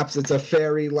perhaps it's a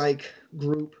fairy-like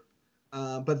group,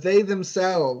 but they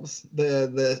themselves,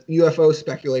 the UFO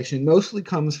speculation mostly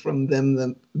comes from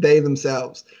they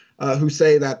themselves, who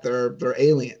say that they're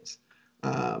aliens.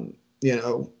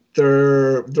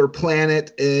 Their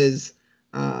planet is,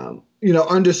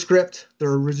 undescript.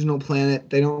 Their original planet,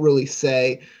 they don't really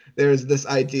say. There's this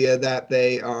idea that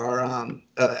they are,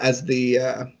 as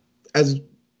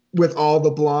with all the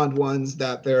blonde ones,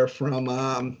 that they're from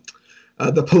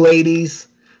the Pleiades.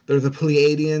 They're the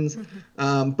Pleiadians.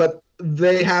 Mm-hmm. But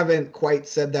they haven't quite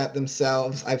said that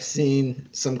themselves. I've seen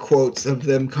some quotes of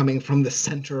them coming from the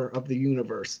center of the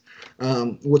universe,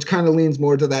 which kind of leans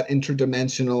more to that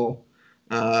interdimensional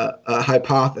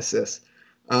hypothesis.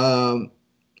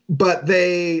 But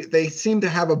they seem to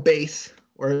have a base,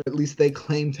 or at least they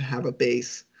claim to have a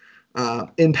base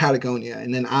in Patagonia,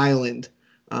 in an island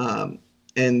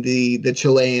in the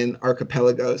Chilean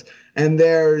archipelagos. And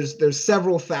there's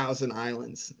several thousand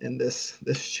islands in this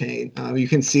chain. You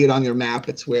can see it on your map.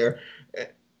 It's where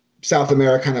South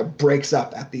America kind of breaks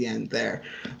up at the end there.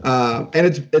 And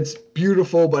it's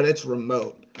beautiful, but it's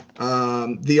remote.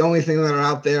 The only thing that are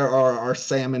out there are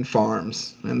salmon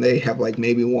farms, and they have like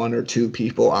maybe one or two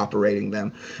people operating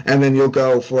them. And then you'll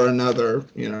go for another,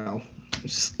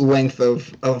 length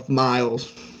of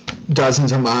miles,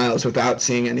 dozens of miles without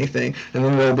seeing anything. And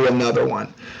then there'll be another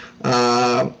one.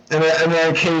 And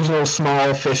an occasional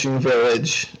small fishing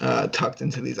village tucked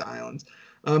into these islands.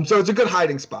 So it's a good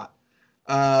hiding spot.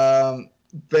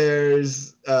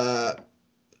 There's,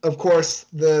 of course,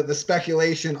 the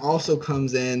speculation also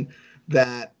comes in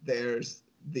that there's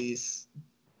these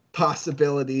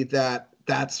possibility that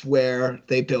that's where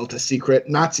they built a secret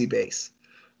Nazi base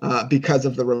because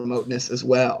of the remoteness as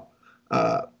well.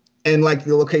 And like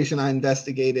the location I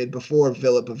investigated before,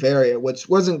 Villa Bavaria, which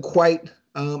wasn't quite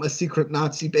a secret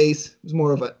Nazi base. It was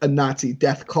more of a Nazi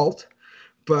death cult,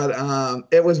 but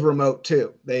it was remote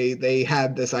too. They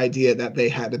had this idea that they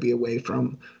had to be away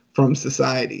from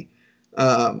society.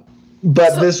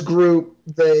 But this group,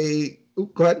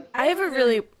 go ahead. I have a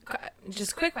really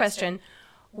just quick question.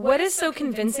 What is so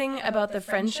convincing about the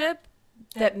Friendship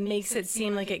that makes it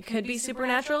seem like it could be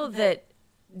supernatural, that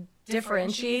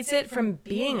differentiates it from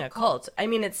being a cult? I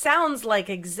mean, it sounds like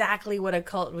exactly what a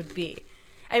cult would be.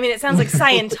 I mean, it sounds like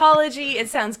Scientology. It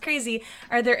sounds crazy.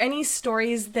 Are there any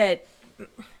stories that,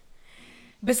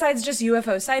 besides just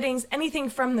UFO sightings, anything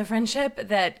from the Friendship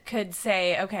that could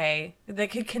say, okay,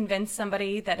 that could convince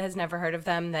somebody that has never heard of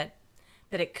them that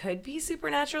it could be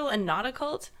supernatural and not a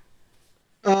cult?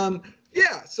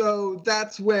 Yeah, so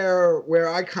that's where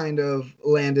I kind of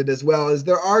landed as well, is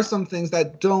there are some things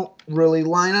that don't really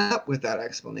line up with that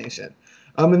explanation.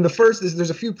 And the first is there's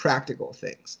a few practical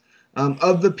things.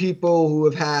 Of the people who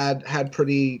have had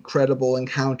pretty credible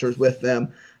encounters with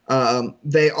them,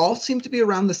 they all seem to be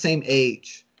around the same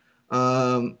age.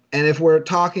 And if we're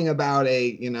talking about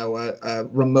a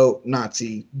remote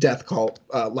Nazi death cult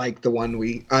like the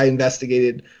one I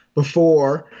investigated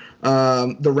before,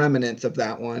 the remnants of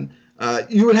that one,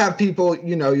 you would have people,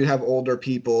 you'd have older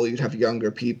people, you'd have younger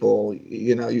people,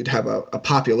 you'd have a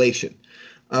population.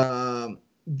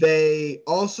 They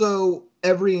also,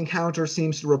 every encounter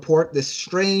seems to report this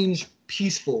strange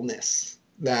peacefulness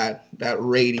that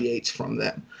radiates from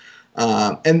them.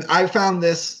 And I found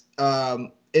this, I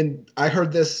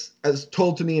heard this as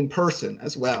told to me in person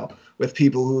as well, with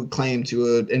people who claim to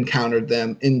have encountered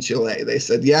them in Chile. They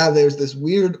said, yeah, there's this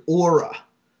weird aura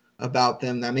about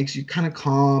them that makes you kind of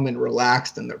calm and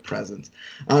relaxed in their presence.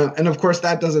 And of course,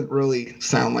 that doesn't really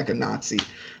sound like a Nazi.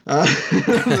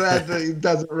 That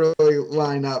doesn't really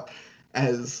line up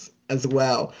as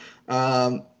well.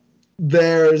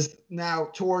 There's now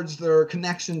towards their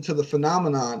connection to the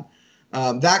phenomenon.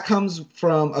 That comes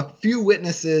from a few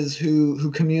witnesses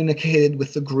who communicated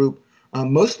with the group,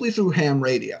 mostly through ham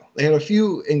radio. They had a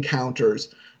few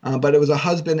encounters, but it was a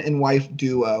husband and wife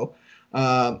duo.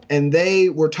 And they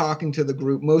were talking to the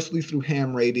group mostly through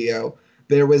ham radio.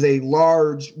 There was a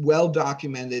large,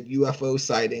 well-documented UFO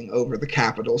sighting over the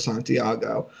capital,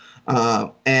 Santiago.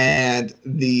 And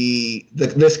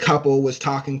this couple was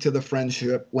talking to the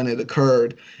Friendship when it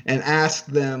occurred and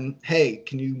asked them, hey,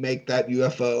 can you make that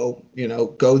UFO,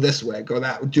 go this way, go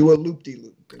that, do a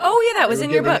loop-de-loop. Oh, yeah, that was in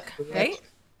your book, right?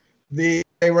 They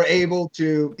were able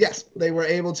to,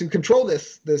 control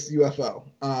this UFO.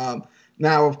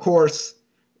 Now, of course,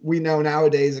 we know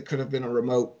nowadays it could have been a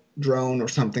remote drone or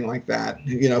something like that.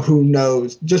 Who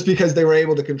knows? Just because they were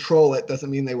able to control it doesn't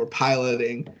mean they were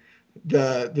piloting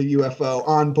the UFO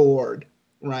on board,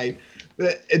 right?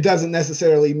 It doesn't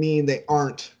necessarily mean they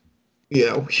aren't,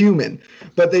 human,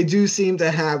 but they do seem to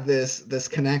have this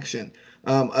connection.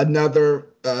 Another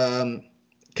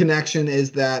connection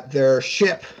is that their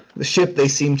ship, the ship they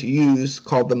seem to use,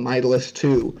 called the Midas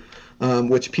II,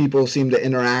 which people seem to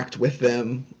interact with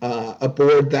them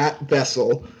aboard that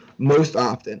vessel most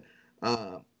often.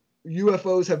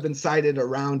 UFOs have been sighted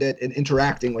around it and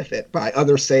interacting with it by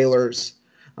other sailors,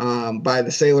 by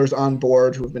the sailors on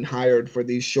board who have been hired for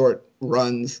these short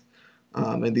runs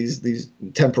and these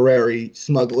temporary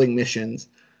smuggling missions.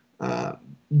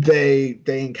 They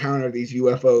encounter these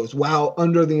UFOs while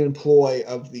under the employ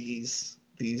of these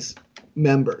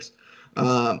members.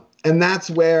 And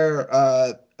that's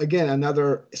where, again,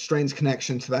 another strange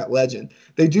connection to that legend.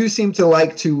 They do seem to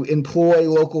like to employ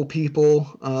local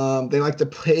people. They like to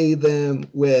pay them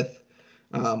with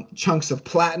chunks of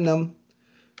platinum,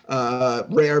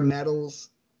 rare metals,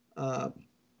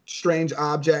 strange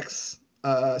objects,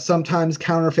 sometimes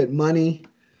counterfeit money.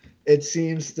 It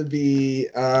seems to be,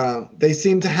 they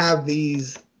seem to have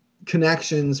these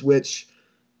connections which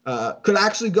could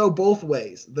actually go both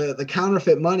ways. The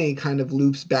counterfeit money kind of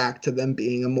loops back to them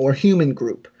being a more human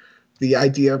group. The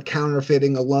idea of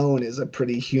counterfeiting alone is a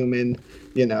pretty human,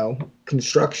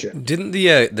 construction. Didn't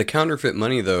the counterfeit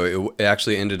money, though, it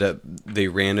actually ended up, they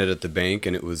ran it at the bank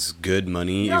and it was good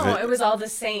money? No, it was all the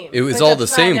same. It was all the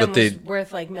same, but they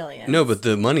worth like millions. No, but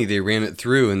the money, they ran it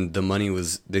through and the money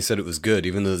was, they said it was good,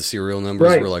 even though the serial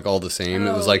numbers were like all the same.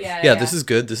 It was like, this is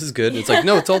good, this is good. It's like,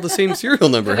 no, it's all the same serial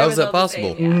number. How is that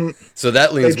possible? Same, So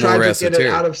that leans more esoteric. They tried to get it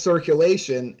out of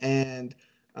circulation, and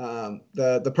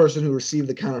the person who received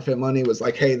the counterfeit money was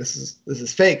like, hey, this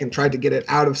is fake, and tried to get it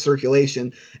out of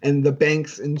circulation. And the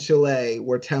banks in Chile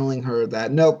were telling her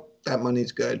that, nope, that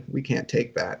money's good. We can't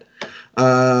take that.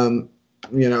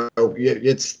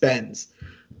 It spends.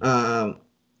 But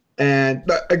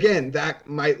again, that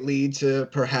might lead to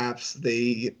perhaps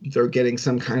they're getting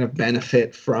some kind of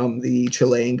benefit from the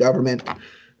Chilean government.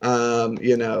 Going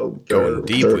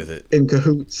deep with it. In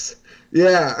cahoots.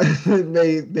 Yeah,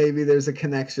 maybe there's a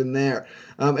connection there.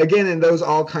 Again, and those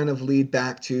all kind of lead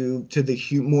back to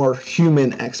the more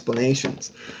human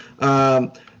explanations.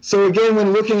 So again,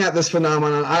 when looking at this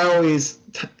phenomenon, I always,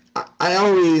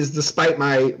 despite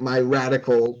my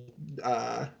radical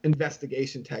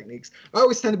investigation techniques, I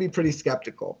always tend to be pretty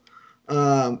skeptical.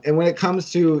 And when it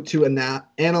comes to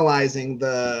analyzing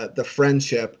the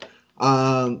Friendship,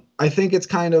 I think it's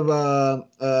kind of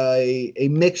a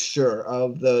mixture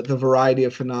of the variety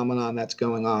of phenomenon that's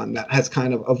going on that has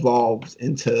kind of evolved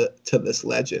into this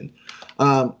legend.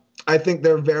 I think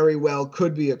there very well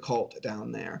could be a cult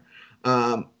down there.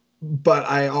 But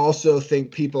I also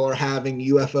think people are having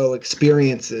UFO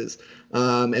experiences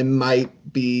and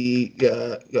might be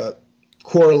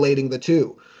correlating the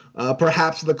two.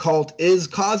 Perhaps the cult is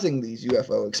causing these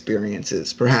UFO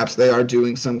experiences. Perhaps they are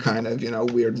doing some kind of,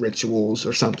 weird rituals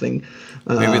or something.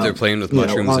 Maybe they're playing with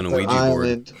mushrooms and a Ouija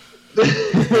board.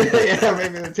 Yeah,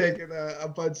 maybe they're taking a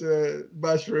bunch of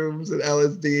mushrooms and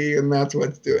LSD, and that's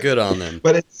what's doing it. Good on them.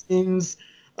 But it seems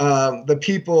the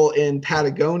people in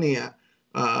Patagonia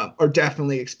are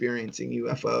definitely experiencing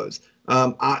UFOs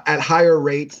at higher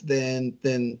rates than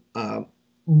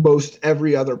most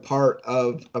every other part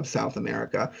of South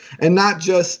America, and not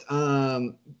just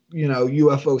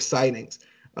UFO sightings.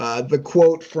 The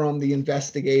quote from the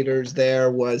investigators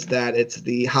there was that it's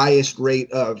the highest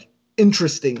rate of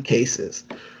interesting cases,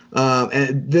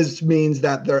 and this means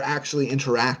that they're actually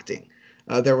interacting.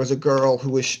 There was a girl who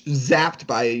was zapped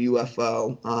by a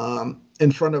UFO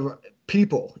in front of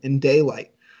people in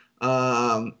daylight.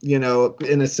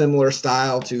 in a similar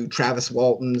style to Travis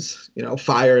Walton's,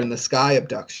 Fire in the Sky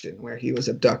abduction, where he was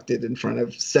abducted in front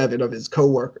of 7 of his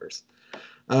coworkers.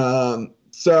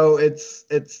 So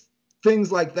it's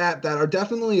things like that are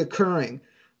definitely occurring.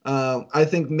 I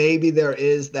think maybe there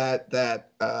is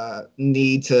that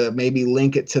need to maybe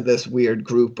link it to this weird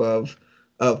group of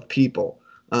people.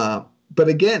 But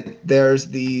again, there's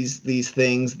these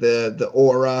things, the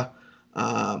aura.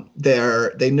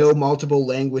 They know multiple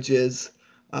languages.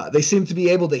 They seem to be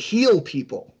able to heal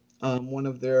people. One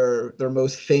of their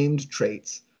most famed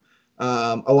traits.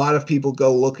 A lot of people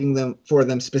go looking for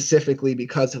them specifically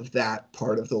because of that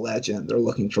part of the legend. They're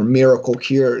looking for miracle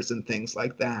cures and things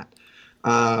like that.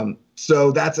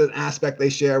 So that's an aspect they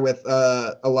share with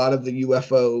a lot of the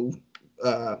UFO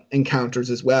encounters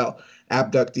as well.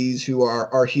 Abductees who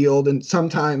are healed and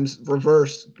sometimes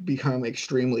reverse become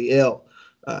extremely ill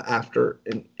after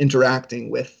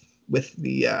interacting with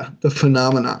the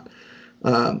phenomenon.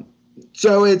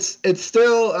 So it's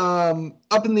still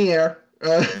up in the air.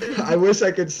 I wish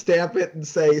I could stamp it and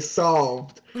say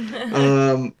solved,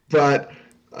 but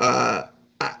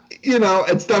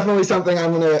it's definitely something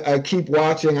I'm going to keep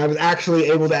watching. I was actually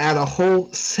able to add a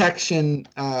whole section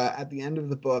at the end of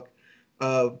the book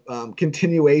of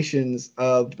continuations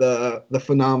of the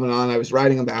phenomenon I was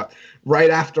writing about.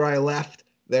 Right after I left,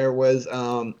 there was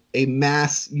a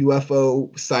mass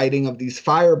UFO sighting of these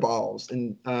fireballs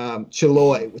in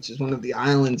Chiloy, which is one of the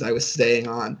islands I was staying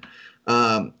on.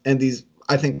 And these,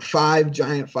 I think, 5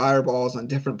 giant fireballs on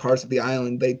different parts of the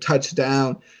island, they touched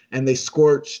down and they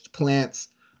scorched plants.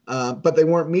 But they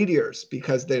weren't meteors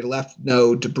because they left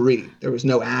no debris. There was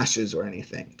no ashes or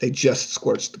anything. They just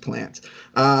scorched the plants.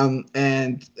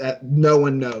 And no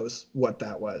one knows what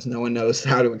that was. No one knows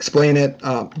how to explain it.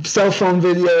 Cell phone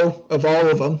video of all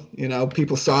of them.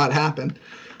 People saw it happen.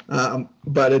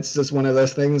 But it's just one of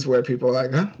those things where people are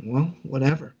like, well,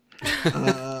 whatever.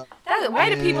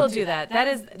 Why do people do that?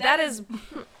 That is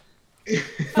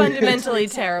fundamentally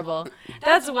terrible.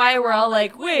 That's why we're all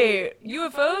like, wait,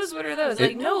 UFOs? What are those?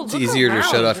 Like, no, it's look easier around. to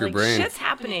shut off your like, brain. Shit's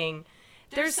happening.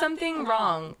 There's something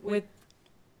wrong with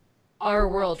our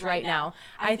world right now.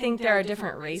 I think there are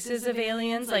different races of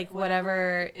aliens, like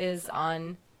whatever is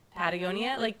on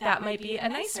Patagonia. Like, that might be a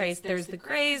nice race. There's the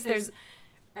Greys, there's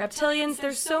reptilians.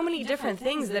 There's so many different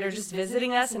things that are just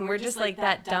visiting us, and we're just like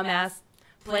that dumbass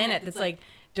planet that's like,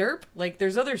 derp, like,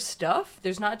 there's other stuff.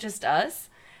 There's not just us.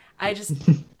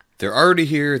 They're already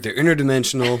here. They're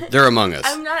interdimensional. They're among us.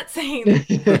 I'm not saying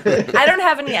I don't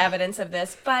have any evidence of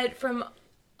this, but from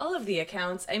all of the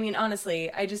accounts, I mean,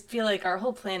 honestly, I just feel like our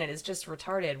whole planet is just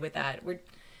retarded with that.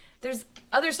 There's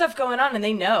other stuff going on, and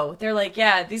they know. They're like,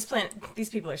 yeah, these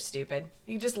people are stupid.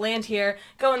 You just land here,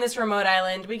 go on this remote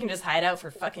island. We can just hide out for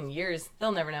fucking years.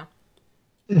 They'll never know.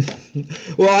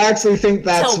 Well, I actually think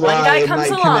that's Until one why guy it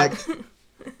comes might along.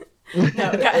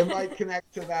 connect. It might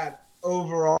connect to that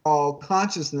overall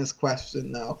consciousness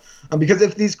question, though, because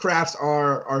if these crafts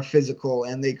are physical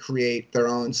and they create their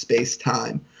own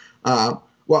space-time,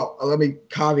 well, let me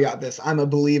caveat this. I'm a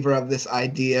believer of this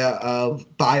idea of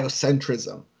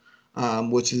biocentrism,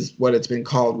 which is what it's been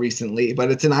called recently,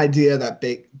 but it's an idea that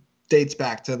dates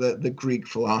back to the Greek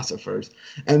philosophers,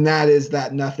 and that is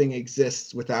that nothing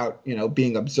exists without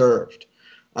being observed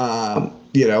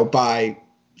by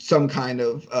some kind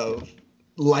of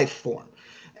life form.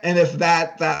 And if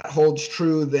that holds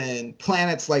true, then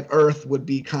planets like Earth would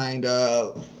be kind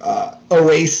of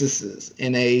oases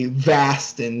in a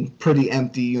vast and pretty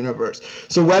empty universe.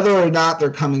 So whether or not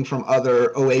they're coming from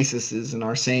other oases in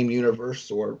our same universe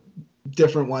or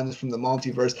different ones from the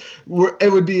multiverse,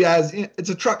 it would be it's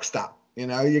a truck stop.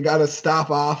 You got to stop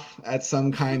off at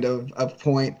some kind of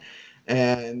point,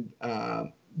 and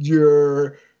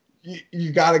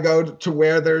you got to go to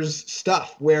where there's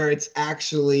stuff, where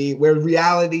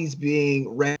reality's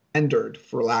being rendered,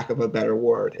 for lack of a better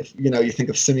word. If you think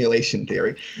of simulation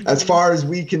theory, as far as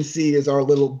we can see is our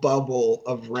little bubble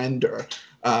of render.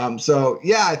 So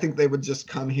yeah, I think they would just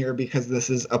come here because this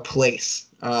is a place,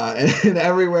 and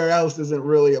everywhere else isn't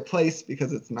really a place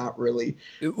because it's not really.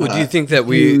 Would you think that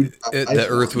that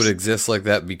Earth would exist like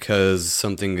that because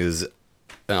something is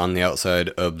on the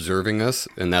outside observing us,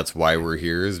 and that's why we're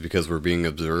here, is because we're being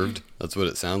observed? That's what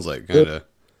it sounds like, kind of.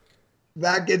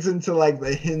 That gets into like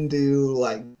the Hindu,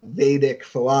 like Vedic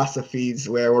philosophies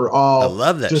where we're all I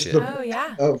love that just shit.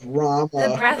 Of Rama,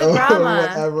 the breath of Rama,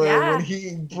 whatever. yeah. When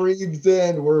he breathes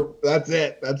in, that's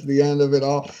it. That's the end of it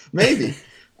all. Maybe,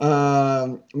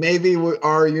 maybe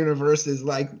our universe is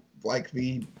like like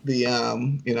the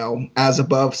as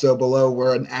above, so below.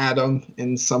 We're an atom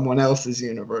in someone else's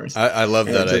universe. I love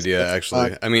that idea,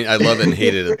 actually. I mean, I love it and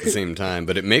hate it at the same time,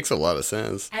 but it makes a lot of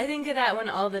sense. I think of that one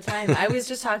all the time. I was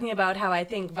just talking about how I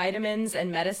think vitamins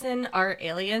and medicine are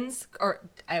aliens, or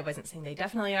I wasn't saying they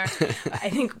definitely are. I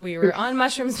think we were on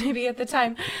mushrooms maybe at the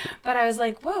time, but I was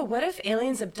like, whoa, what if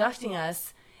aliens abducting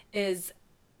us is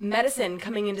medicine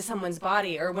coming into someone's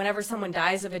body, or whenever someone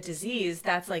dies of a disease,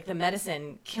 that's like the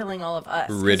medicine killing all of us,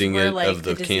 ridding we're it like of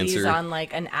the disease cancer on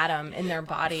like an atom in their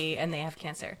body and they have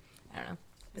cancer. I don't know,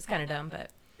 it's kind of dumb, but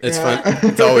it's fun.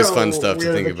 It's always fun stuff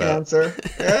to think about. Cancer.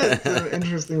 Yeah, it's an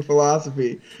interesting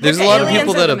philosophy. There's a lot of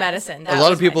people that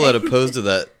that oppose to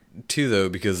that too, though,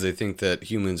 because they think that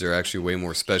humans are actually way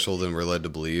more special than we're led to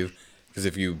believe. Because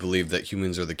if you believe that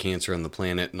humans are the cancer on the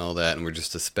planet and all that, and we're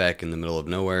just a speck in the middle of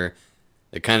nowhere,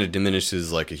 it kind of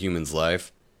diminishes like a human's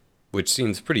life, which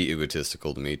seems pretty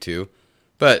egotistical to me too.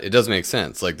 But it does make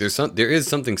sense. Like there is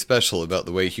something special about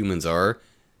the way humans are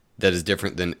that is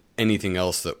different than anything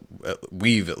else that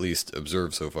we've at least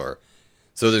observed so far.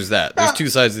 So there's that. There's two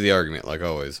sides of the argument, like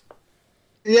always.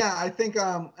 Yeah, I think,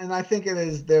 and I think it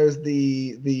is. There's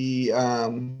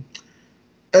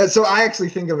so I actually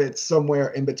think of it somewhere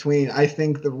in between. I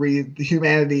think the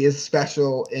humanity is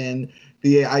special in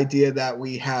the idea that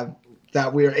we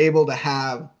are able to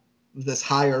have this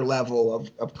higher level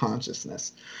of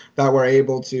consciousness, that we're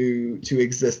able to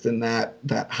exist in that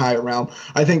higher realm.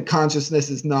 I think consciousness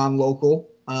is non-local,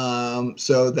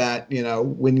 so that,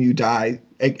 when you die,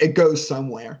 it goes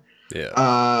somewhere. Yeah.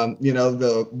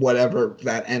 The whatever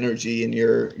that energy in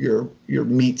your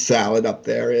meat salad up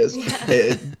there is,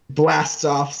 it blasts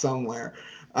off somewhere.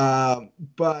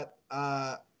 But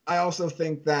I also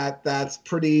think that that's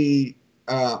pretty.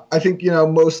 I think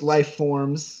most life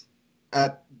forms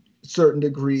at certain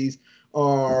degrees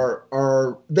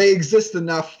they exist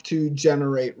enough to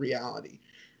generate reality,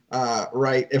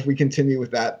 right? If we continue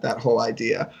with that whole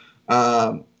idea,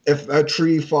 if a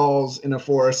tree falls in a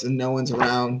forest and no one's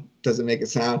around, does it make a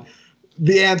sound?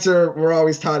 The answer we're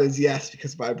always taught is yes,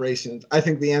 because vibrations. I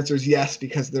think the answer is yes,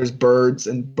 because there's birds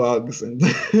and bugs and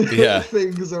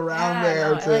things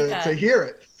around to hear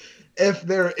it. If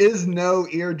there is no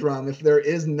eardrum, if there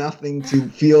is nothing to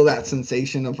feel that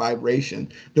sensation of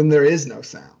vibration, then there is no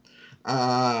sound.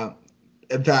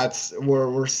 That's where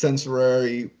we're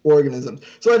sensory organisms.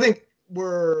 So I think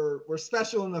we're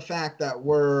special in the fact that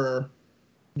we're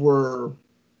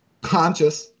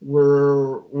conscious.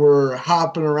 We're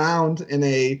hopping around in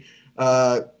a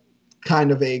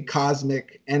kind of a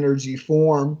cosmic energy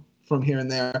form from here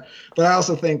and there. But I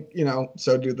also think,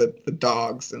 so do the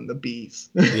dogs and the bees.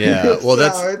 Yeah, well,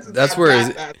 So that's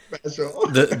where that special.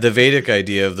 the Vedic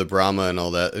idea of the Brahma and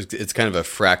all that, it's kind of a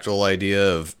fractal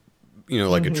idea of,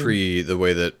 like a tree, the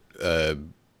way that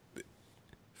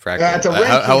fractal. It's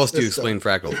a how else do you system. explain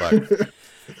fractal? Fuck.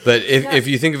 But if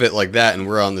you think of it like that, and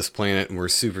we're on this planet and we're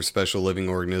super special living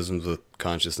organisms with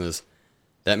consciousness,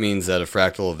 that means that a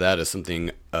fractal of that is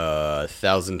something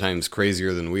 1,000 times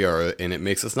crazier than we are, and it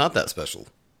makes us not that special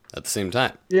at the same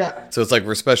time. Yeah. So it's like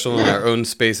we're special in our own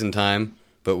space and time,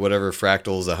 but whatever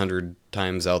fractal is 100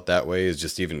 times out that way is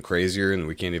just even crazier, and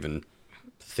we can't even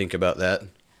think about that.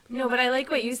 No, but I like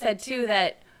what you said too,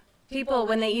 that people,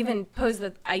 when they even pose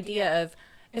the idea of,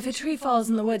 if a tree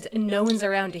falls in the woods and no one's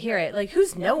around to hear it, like,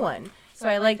 who's no one? So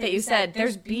I like that you said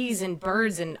there's bees and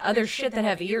birds and other shit that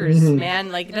have ears,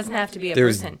 man. Like, it doesn't have to be a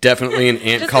There's person. definitely an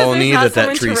ant Just 'cause colony there's not that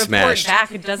someone tree to report smashed.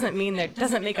 back, it doesn't mean that it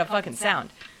doesn't make a fucking sound.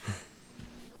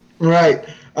 Right.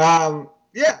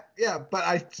 Yeah. But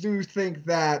I do think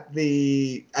that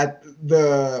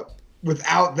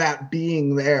without that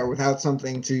being there, without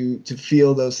something to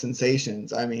feel those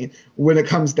sensations, I mean, when it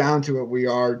comes down to it, we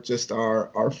are just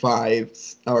our five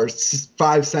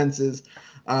senses.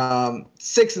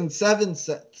 6 and 7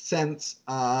 sense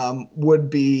would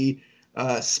be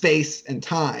space and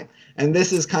time. And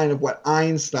this is kind of what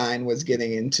Einstein was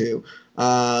getting into.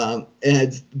 And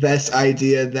it's this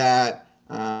idea that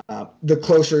the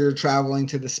closer you're traveling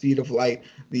to the speed of light,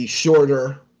 the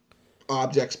shorter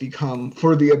objects become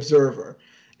for the observer,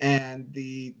 and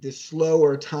the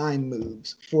slower time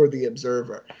moves for the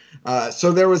observer.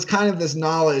 So there was kind of this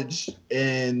knowledge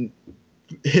in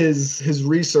his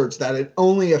research that it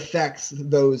only affects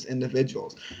those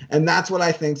individuals. And that's what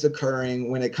I think is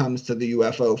occurring when it comes to the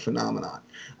UFO phenomenon.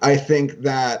 I think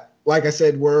that, like I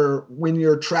said, when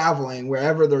you're traveling,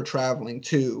 wherever they're traveling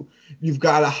to, you've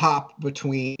got to hop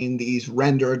between these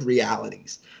rendered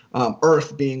realities.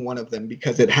 Earth being one of them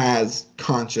because it has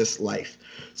conscious life.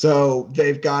 So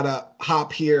they've got to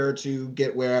hop here to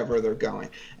get wherever they're going.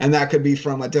 And that could be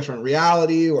from a different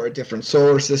reality or a different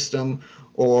solar system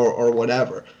or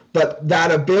whatever. But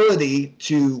that ability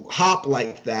to hop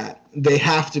like that, they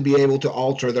have to be able to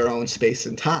alter their own space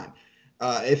and time.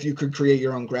 If you could create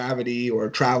your own gravity or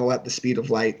travel at the speed of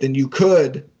light, then you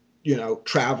could,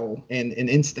 travel in an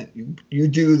instant. You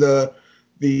do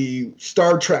the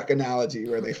Star Trek analogy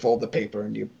where they fold the paper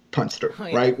and you punch through,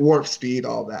 right? Warp speed,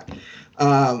 all that.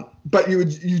 But you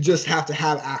just have to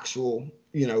have actual,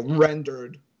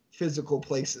 rendered physical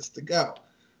places to go.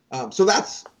 So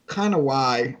that's kind of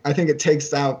why I think it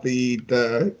takes out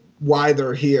the why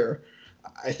they're here.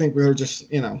 I think we're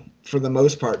just, for the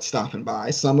most part, stopping by.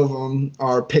 Some of them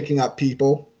are picking up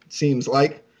people, seems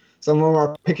like. Some of them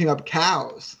are picking up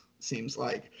cows, seems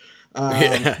like.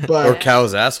 But or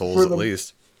cows' assholes, at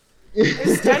least.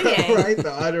 They're studying. Right?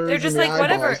 The udders They're just and the like,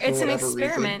 whatever. eyeballs, for It's an whatever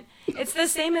experiment. It's the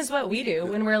same as what we do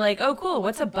when we're like, oh, cool.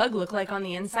 What's a bug look like on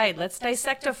the inside? Let's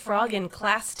dissect a frog in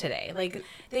class today. Like,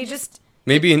 they just...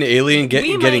 Maybe an alien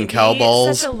getting cow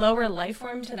balls. Such a lower life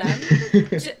form to them.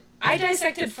 I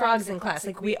dissected frogs in class.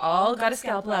 Like, we all got a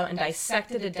scalpel out and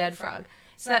dissected a dead frog.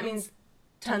 So that means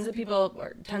tons of people,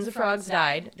 or tons of frogs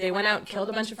died. They went out, killed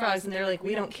a bunch of frogs, and they're like,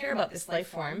 we don't care about this life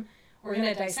form. We're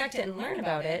going to dissect it and learn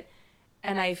about it.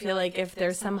 And I feel like if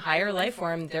there's some higher life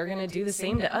form, they're going to do the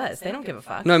same to us. They don't give a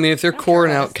fuck. No, I mean, if they're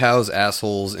coring out cows'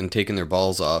 assholes and taking their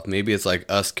balls off, maybe it's like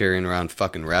us carrying around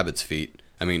fucking rabbits' feet.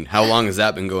 I mean, how long has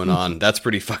that been going on? That's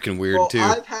pretty fucking weird, too.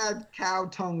 I've had cow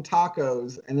tongue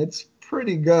tacos, and it's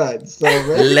pretty good. So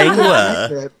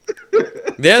Lengua.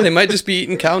 Yeah, they might just be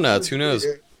eating cow nuts. Who knows?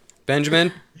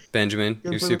 Benjamin,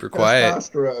 you're super quiet.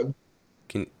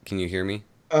 Can you hear me?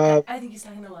 I think he's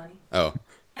talking to Lonnie. Oh.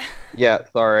 Yeah,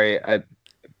 sorry.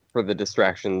 For the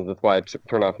distractions, that's why I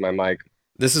turned off my mic.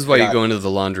 This is why you go into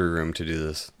the laundry room to do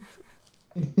this.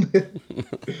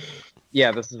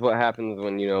 Yeah, this is what happens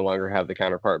when you no longer have the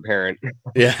counterpart parent.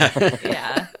 Yeah.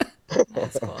 Yeah.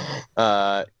 That's cool.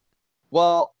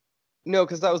 Well, no,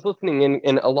 because I was listening in,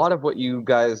 and a lot of what you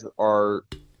guys are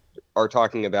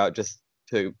talking about, just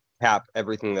to cap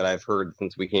everything that I've heard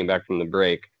since we came back from the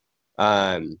break,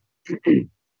 a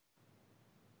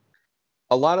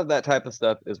lot of that type of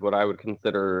stuff is what I would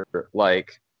consider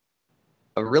like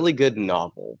a really good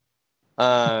novel.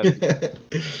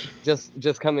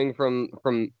 Just coming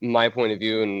from my point of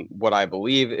view and what I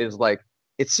believe is like,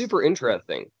 it's super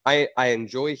interesting. I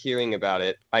enjoy hearing about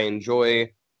it. I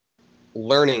enjoy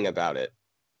learning about it.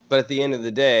 But at the end of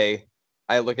the day,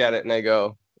 I look at it and I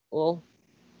go, well,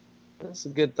 that's a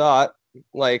good thought.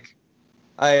 Like,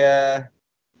 I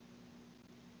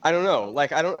don't know.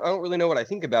 Like, I don't really know what I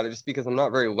think about it just because I'm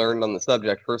not very learned on the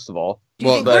subject, first of all. Do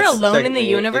you think we're alone in the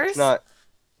universe? It's not...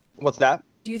 What's that?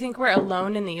 Do you think we're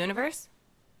alone in the universe?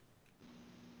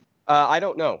 I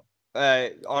don't know.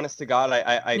 Honest to God,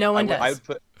 no one does. I would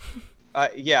put.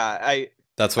 Yeah,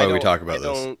 That's why we talk about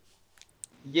this.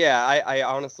 Yeah, I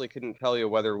honestly couldn't tell you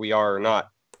whether we are or not.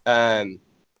 I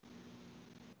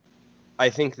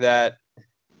think that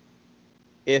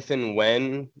if and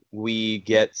when we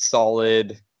get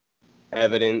solid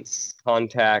evidence,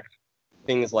 contact,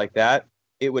 things like that,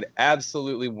 it would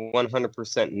absolutely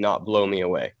 100% not blow me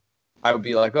away. I would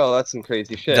be like, oh, that's some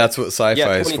crazy shit. That's what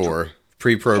sci-fi is for.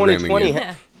 Pre-programming.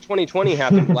 2020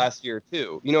 happened last year,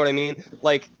 too. You know what I mean?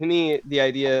 Like, to me, the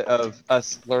idea of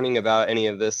us learning about any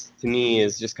of this, to me,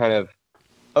 is just kind of,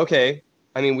 okay.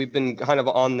 I mean, we've been kind of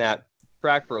on that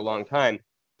track for a long time.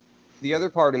 The other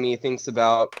part of me thinks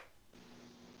about,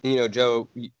 Joe,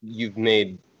 you've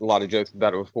made a lot of jokes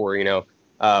about it before,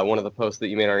 one of the posts that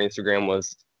you made on Instagram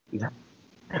was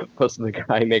posted the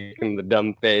guy making the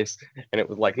dumb face, and it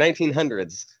was like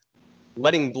 1900s.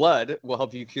 Letting blood will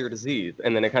help you cure disease,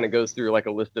 and then it kind of goes through like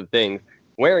a list of things.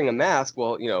 Wearing a mask,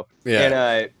 well, Yeah.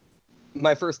 And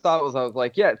my first thought was, I was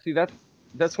like, yeah, see,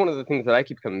 that's one of the things that I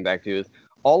keep coming back to is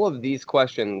all of these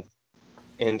questions,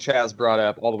 and Chaz brought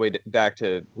up all the way back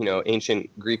to ancient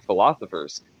Greek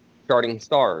philosophers, charting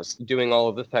stars, doing all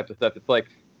of this type of stuff. It's like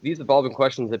these have all been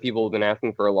questions that people have been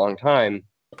asking for a long time.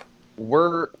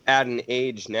 We're at an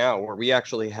age now where we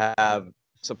actually have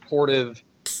supportive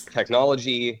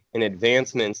technology and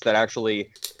advancements that actually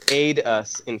aid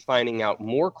us in finding out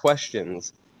more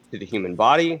questions to the human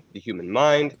body, the human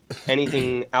mind,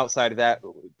 anything outside of that,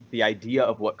 the idea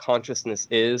of what consciousness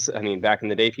is. I mean, back in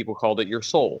the day, people called it your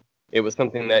soul. It was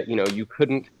something that, you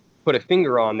couldn't put a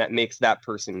finger on that makes that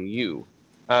person you.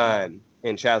 And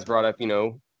Chaz brought up,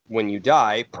 when you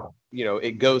die,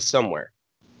 it goes somewhere.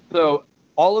 So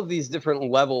all of these different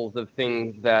levels of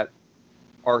things that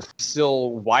are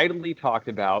still widely talked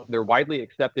about. They're widely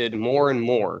accepted more and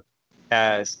more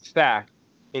as fact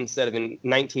instead of in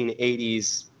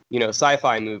 1980s,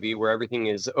 sci-fi movie where everything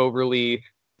is overly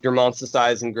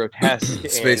dramatized and grotesque.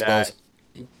 Spaceballs.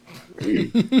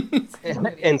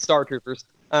 And Star Troopers.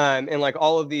 And like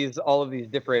all of these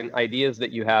different ideas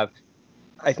that you have,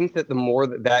 I think that the more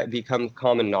that becomes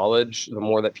common knowledge, the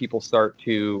more that people start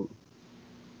to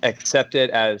accept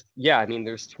it as,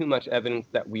 there's too much evidence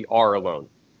that we are alone.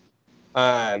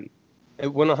 It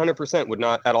 100% would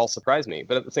not at all surprise me.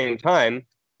 But at the same time,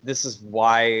 this is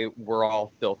why we're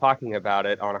all still talking about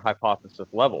it on a hypothesis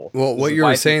level. Well, what you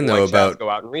were saying, though, about go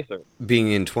out and research.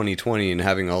 Being in 2020 and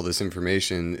having all this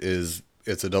information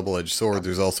it's a double-edged sword.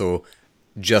 There's also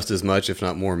just as much, if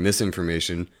not more,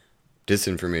 misinformation,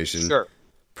 disinformation. Sure.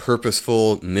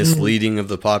 Purposeful misleading of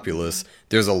the populace.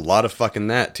 There's a lot of fucking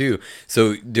that too.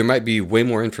 So there might be way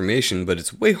more information, but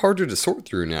it's way harder to sort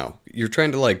through now. You're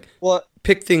trying to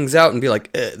pick things out and be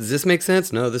like, does this make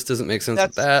sense? No, this doesn't make sense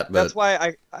with that. But that's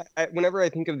why I whenever I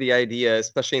think of the idea,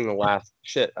 especially in the last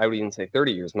I would even say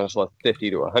 30 years, much less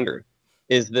 50 to 100,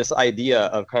 is this idea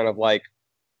of kind of like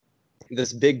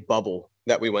this big bubble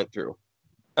that we went through.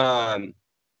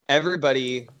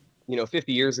 Everybody,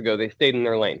 50 years ago, they stayed in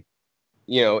their lane.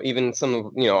 Even some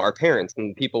of, our parents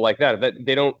and people like that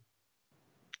they don't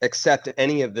accept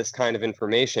any of this kind of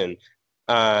information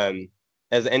as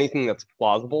anything that's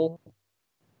plausible.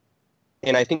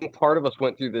 And I think part of us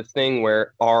went through this thing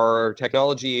where our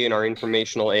technology and our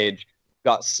informational age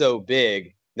got so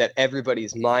big that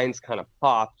everybody's minds kind of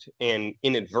popped, and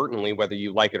inadvertently, whether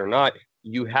you like it or not,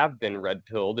 you have been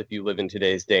red-pilled if you live in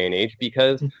today's day and age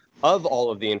because of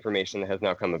all of the information that has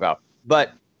now come about.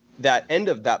 But that end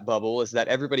of that bubble is that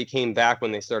everybody came back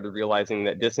when they started realizing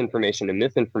that disinformation and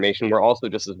misinformation were also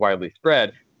just as widely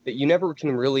spread, that you never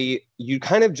can really, you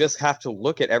kind of just have to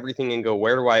look at everything and go,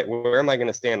 where am I going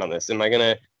to stand on this?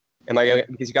 Because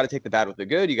you got to take the bad with the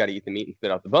good, you got to eat the meat and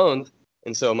spit out the bones.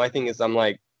 And so my thing is, I'm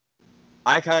like,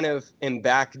 I kind of am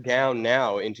back down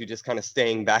now into just kind of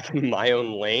staying back in my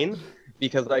own lane,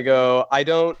 because I go, I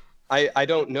don't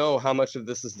know how much of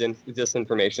this is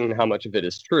disinformation and how much of it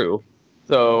is true.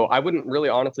 So I wouldn't really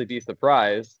honestly be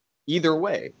surprised either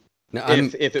way. No,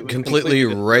 I'm if it was completely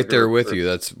right there with you.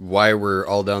 That's why we're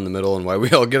all down the middle and why we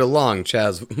all get along.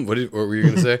 Chaz, what were you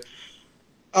going to say?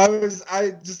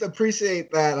 I just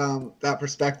appreciate that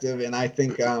perspective, and I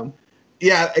think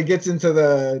it gets into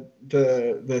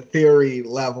the theory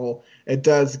level. It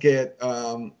does get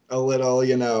a little,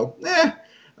 and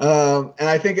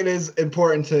I think it is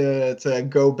important to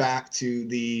go back to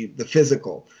the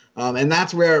physical. And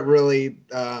that's where it really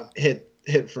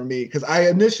hit for me, because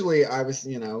I was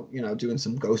doing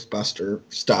some Ghostbuster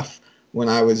stuff when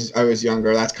I was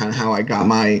younger. That's kind of how I got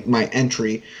my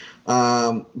entry.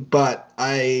 But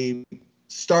I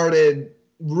started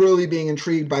really being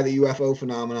intrigued by the UFO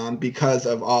phenomenon because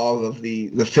of all of the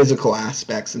physical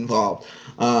aspects involved,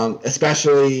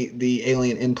 especially the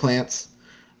alien implants.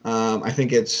 I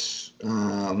think it's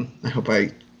I hope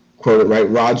I quote it right,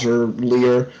 Roger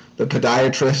Lear, the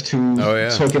podiatrist who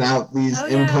took out these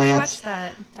implants.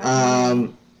 I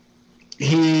watched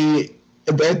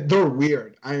that. They're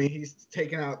weird. I mean, he's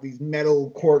taken out these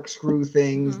metal corkscrew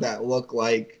things that look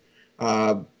like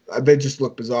they just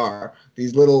look bizarre.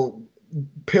 These little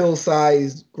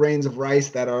pill-sized grains of rice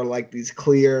that are like these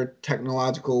clear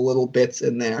technological little bits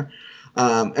in there.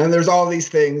 And there's all these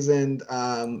things, and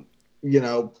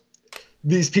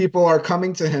these people are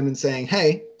coming to him and saying,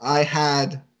 hey, I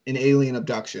had an alien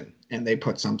abduction and they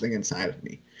put something inside of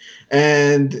me.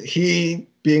 And he,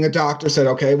 being a doctor, said,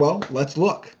 okay, well, let's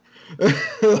look.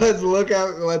 Let's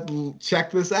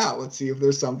check this out. Let's see if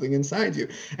there's something inside you.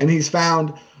 And he's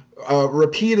found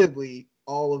repeatedly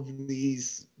all of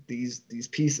these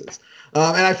pieces.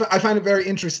 And I find it very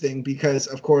interesting because,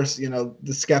 of course,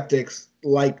 the skeptics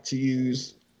like to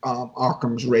use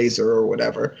Occam's razor or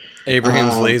whatever.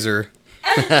 Abraham's laser.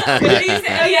 What did you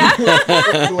say? Oh,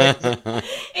 yeah.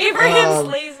 Abraham's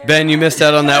laser. Ben, you missed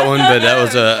out on that one, but that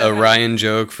was a Ryan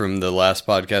joke from the last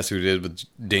podcast we did with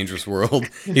Dangerous World.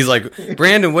 He's like,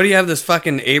 Brandon, what do you have this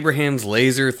fucking Abraham's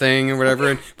laser thing or whatever?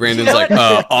 And Brandon's like,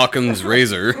 Occam's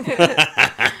razor.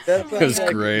 That's it was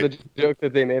great. The joke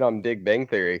that they made on Big Bang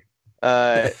Theory.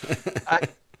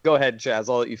 Go ahead, Chaz.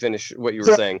 I'll let you finish what you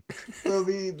were saying. So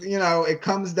it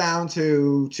comes down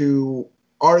to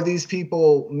are these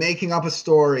people making up a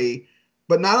story,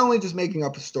 but not only just making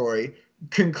up a story,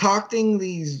 concocting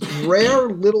these rare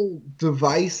little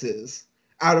devices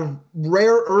out of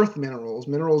rare earth minerals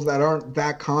that aren't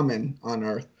that common on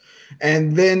Earth,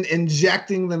 and then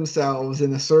injecting themselves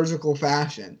in a surgical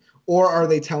fashion? Or are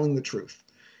they telling the truth?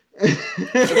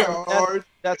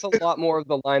 That's a lot more of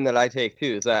the line that I take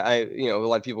too. Is that a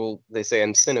lot of people, they say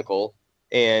I'm cynical,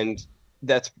 and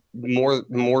that's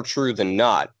more true than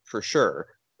not, for sure.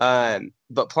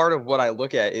 But part of what I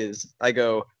look at is I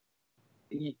go,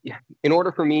 in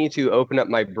order for me to open up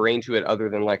my brain to it, other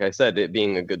than, like I said, it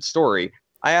being a good story,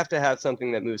 I have to have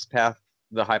something that moves past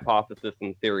the hypothesis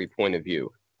and theory point of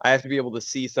view. I have to be able to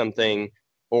see something,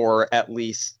 or at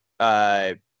least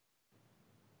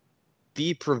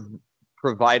be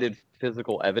provided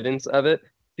physical evidence of it.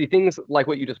 See, things like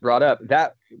what you just brought up,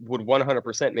 that would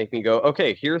 100% make me go,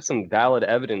 okay, here's some valid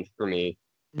evidence for me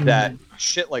that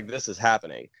shit like this is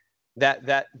happening.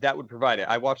 That would provide it.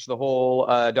 I watched the whole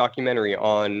documentary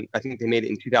on, I think they made it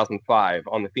in 2005,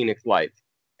 on the Phoenix Lights,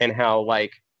 and how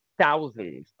like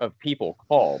thousands of people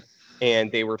called,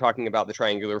 and they were talking about the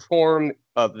triangular form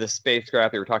of the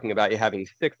spacecraft. They were talking about it having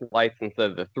 6 lights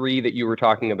instead of the 3 that you were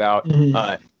talking about.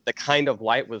 The kind of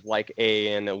light was like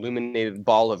an illuminated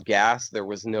ball of gas. There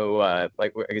was no,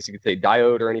 like, I guess you could say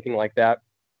diode or anything like that.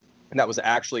 And that was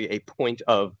actually a point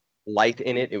of light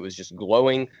in it. It was just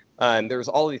glowing. There's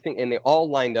all these things, and they all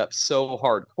lined up so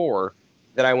hardcore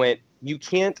that I went, you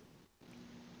can't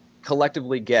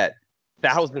collectively get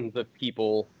thousands of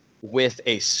people with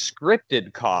a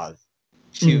scripted cause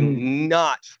to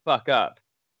not fuck up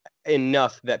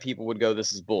enough that people would go,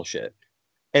 this is bullshit.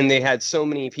 And they had so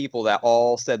many people that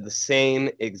all said the same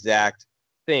exact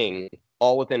thing,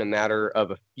 all within a matter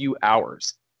of a few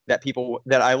hours, that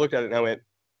I looked at it and I went,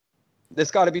 this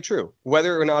got to be true.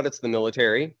 Whether or not it's the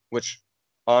military, which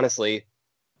honestly,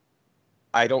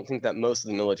 I don't think that most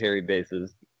of the military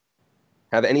bases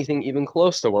have anything even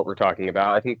close to what we're talking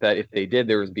about. I think that if they did,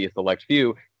 there would be a select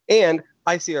few. And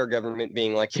I see our government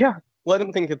being like, yeah, let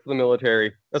them think it's the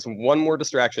military. That's one more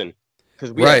distraction.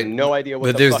 Because we have no idea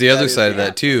what. But there's the other side of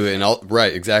that too, and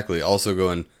right, exactly. Also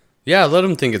going, yeah, let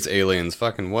them think it's aliens.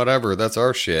 Fucking whatever. That's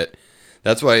our shit.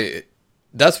 That's why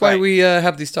we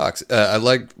have these talks. I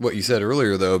like what you said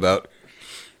earlier though about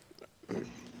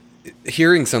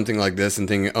hearing something like this and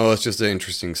thinking, oh, it's just an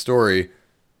interesting story.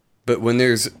 But when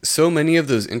there's so many of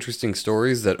those interesting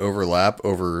stories that overlap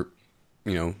over,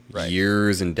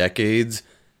 years and decades,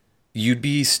 you'd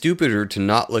be stupider to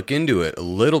not look into it a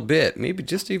little bit, maybe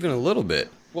just even a little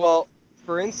bit. Well,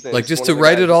 for instance, like just to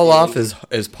write it all off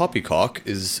as poppycock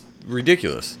is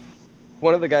ridiculous.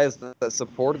 One of the guys that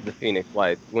supported the Phoenix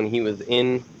Lights when he was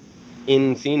in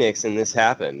Phoenix and this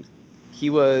happened, he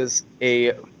was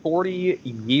a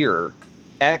 40-year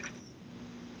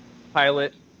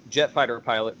ex-pilot, jet fighter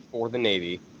pilot for the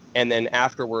Navy, and then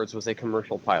afterwards was a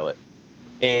commercial pilot.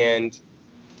 And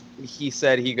he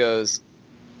said, he goes,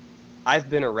 I've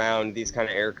been around these kind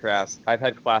of aircrafts. I've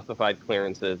had classified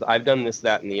clearances. I've done this,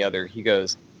 that, and the other. He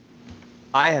goes,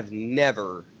 I have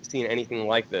never seen anything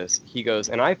like this. He goes,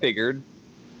 and I figured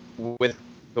with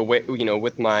the way,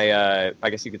 with my, I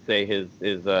guess you could say his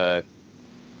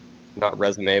not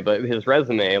resume, but his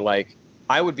resume, like,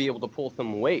 I would be able to pull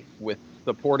some weight with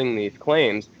supporting these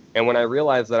claims. And when I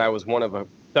realized that I was one of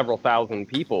several thousand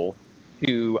people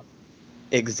to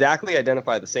exactly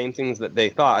identify the same things that they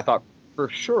thought, I thought, for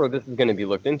sure this is going to be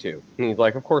looked into. And he's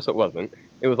like, of course it wasn't.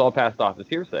 It was all passed off as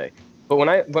hearsay. But when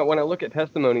I look at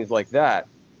testimonies like that,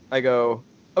 I go,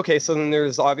 okay, so then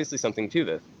there's obviously something to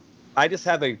this. I just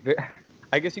have I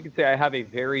guess you could say I have a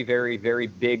very, very, very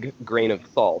big grain of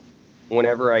salt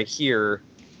whenever I hear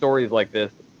stories like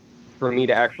this, for me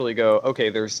to actually go, okay,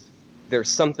 there's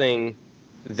something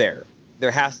there.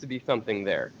 There has to be something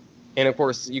there. And of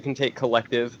course, you can take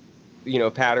collective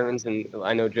patterns, and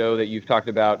I know, Joe, that you've talked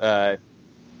about, I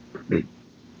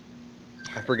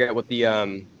forget what the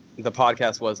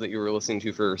podcast was that you were listening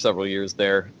to for several years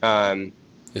there.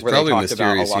 It's probably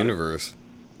Mysterious Universe.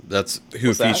 That's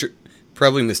who featured,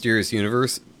 probably Mysterious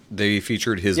Universe. They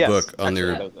featured his book on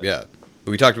their,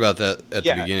 we talked about that at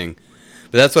the beginning.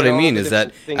 But that's what I mean, is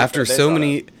that after so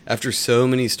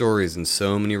many stories and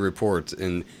so many reports,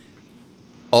 and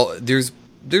there's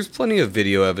plenty of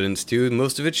video evidence too, and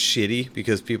most of it's shitty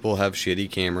because people have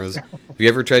shitty cameras. Have you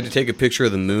ever tried to take a picture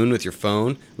of the moon with your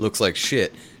phone? It looks like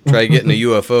shit. Try getting a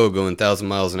UFO going 1,000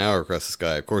 miles an hour across the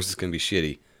sky. Of course it's going to be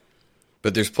shitty.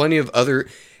 But there's plenty of other...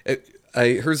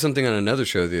 I heard something on another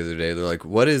show the other day. They're like,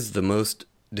 what is the most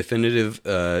definitive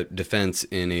defense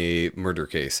in a murder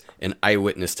case? An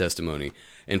eyewitness testimony.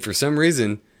 And for some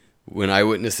reason, when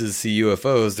eyewitnesses see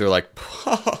UFOs, they're like,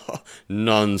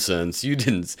 nonsense, you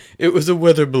didn't. It was a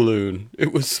weather balloon.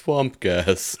 It was swamp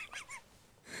gas.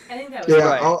 I think that was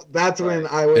right. That's when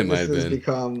eyewitnesses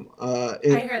become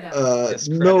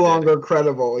no longer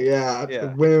credible.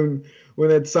 Yeah. When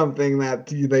it's something that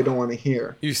they don't want to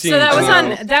hear. So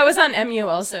that was on MU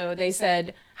also. They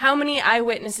said, how many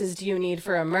eyewitnesses do you need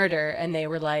for a murder? And they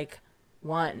were like,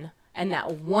 one. And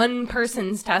that one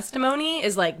person's testimony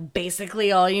is like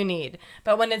basically all you need.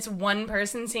 But when it's one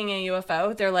person seeing a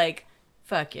UFO, they're like,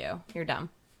 fuck you, you're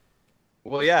dumb.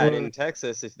 Well, yeah, and in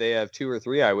Texas, if they have 2 or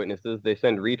 3 eyewitnesses, they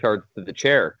send retards to the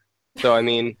chair. So, I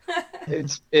mean,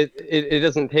 it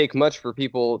doesn't take much for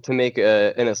people to make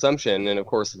an assumption. And, of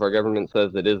course, if our government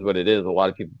says it is what it is, a lot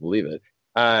of people believe it.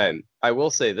 I will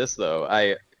say this, though.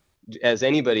 As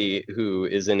anybody who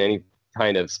is in any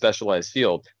kind of specialized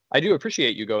field, I do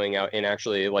appreciate you going out and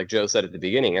actually, like Joe said at the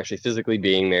beginning, actually physically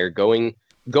being there, going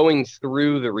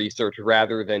through the research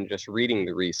rather than just reading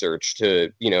the research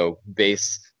to,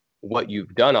 base what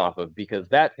you've done off of, because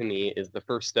that to me is the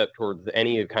first step towards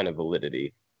any kind of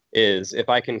validity. Is if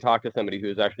I can talk to somebody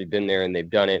who's actually been there and they've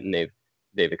done it and they've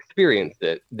experienced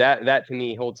it, that to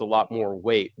me holds a lot more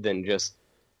weight than just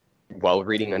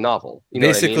reading a novel. You know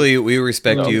Basically, what I mean? we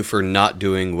respect you for not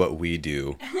doing what we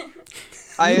do.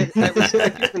 I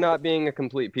respect you for not being a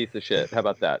complete piece of shit. How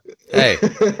about that? Hey.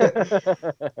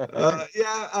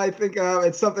 Yeah, I think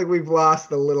it's something we've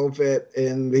lost a little bit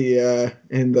in the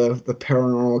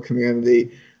paranormal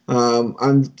community.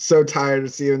 I'm so tired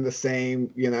of seeing the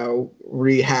same,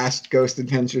 rehashed Ghost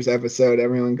Adventures episode.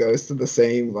 Everyone goes to the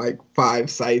same 5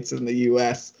 sites in the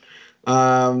U.S.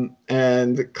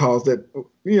 And calls it,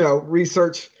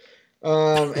 research.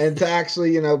 And to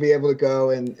actually, be able to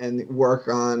go and work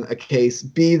on a case,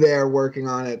 be there working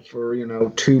on it for,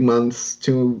 2 months,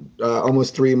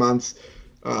 almost 3 months,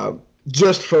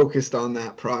 just focused on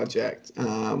that project.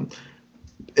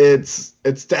 It's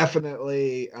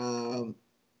definitely,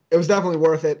 it was definitely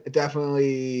worth it. It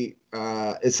definitely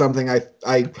is something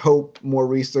I hope more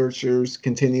researchers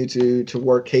continue to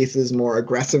work cases more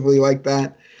aggressively like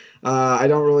that. I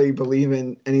don't really believe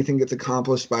in anything that's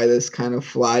accomplished by this kind of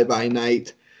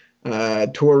fly-by-night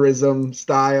tourism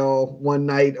style,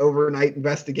 overnight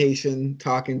investigation,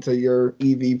 talking to your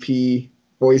EVP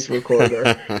voice recorder.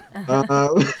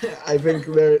 I think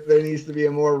there needs to be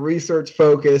a more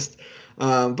research-focused,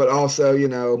 but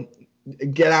also,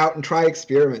 get out and try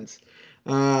experiments.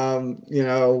 They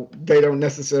don't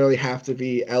necessarily have to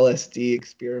be LSD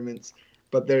experiments.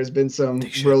 But there's been some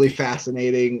really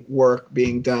fascinating work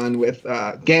being done with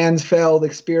Ganzfeld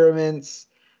experiments,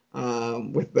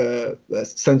 with the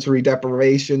sensory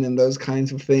deprivation and those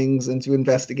kinds of things into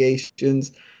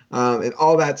investigations, and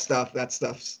all that stuff. That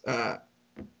stuff's, how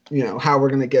we're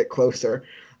going to get closer.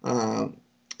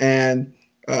 And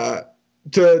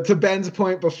to Ben's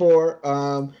point before,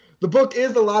 the book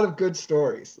is a lot of good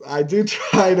stories. I do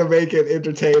try to make it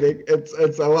entertaining.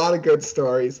 It's a lot of good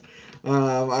stories.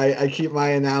 I keep my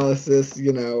analysis,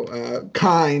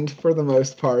 kind for the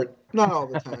most part, not all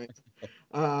the time.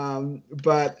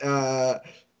 But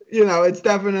it's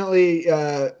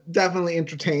definitely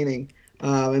entertaining.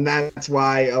 And that's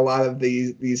why a lot of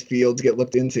these fields get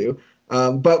looked into.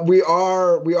 But we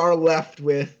are left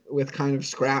with kind of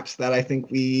scraps that I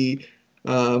think we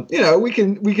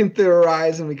can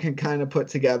theorize and we can kind of put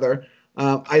together.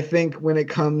 I think when it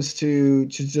comes to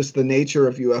just the nature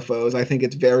of UFOs, I think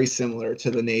it's very similar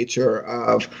to the nature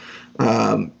of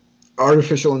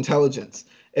artificial intelligence.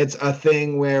 It's a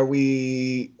thing where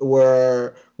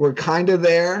we're kind of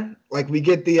there. Like we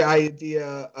get the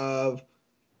idea of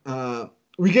a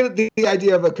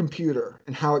computer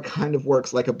and how it kind of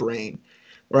works like a brain,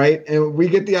 right? And we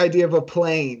get the idea of a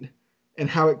plane and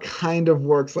how it kind of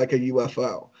works like a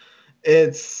UFO.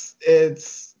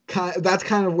 That's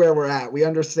kind of where we're at. We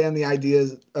understand the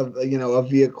ideas of a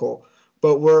vehicle,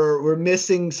 but we're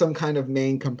missing some kind of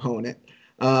main component,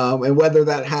 and whether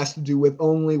that has to do with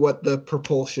only what the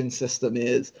propulsion system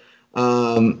is,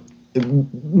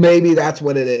 maybe that's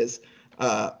what it is.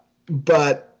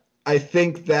 But I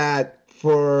think that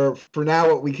for now,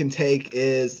 what we can take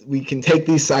is we can take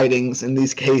these sightings and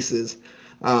these cases,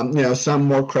 some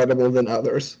more credible than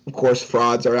others. Of course,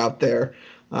 frauds are out there.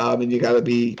 And you got to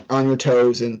be on your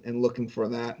toes and looking for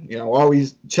that.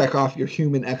 Always check off your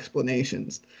human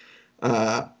explanations.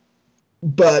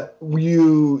 But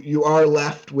you are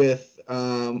left with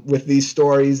these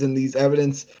stories and these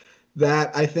evidence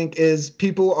that I think is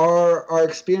people are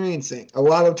experiencing a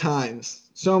lot of times.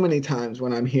 So many times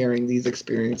when I'm hearing these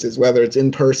experiences, whether it's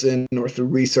in person or through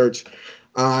research,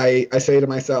 I say to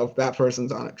myself, that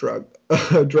person's on a drug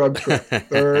trip.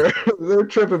 They're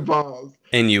tripping balls.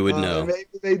 And you would know.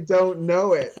 Maybe they don't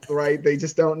know it, right? They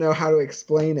just don't know how to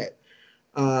explain it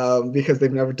because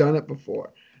they've never done it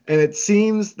before. And it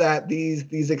seems that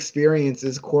these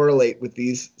experiences correlate with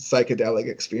these psychedelic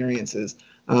experiences.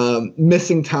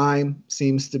 Missing time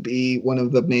seems to be one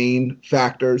of the main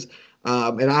factors.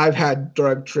 And I've had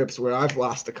drug trips where I've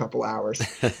lost a couple hours.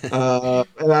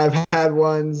 And I've had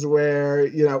ones where,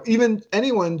 even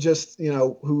anyone just,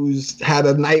 who's had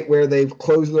a night where they've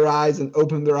closed their eyes and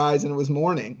opened their eyes and it was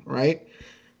morning, right?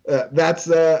 That's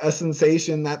a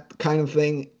sensation. That kind of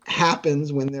thing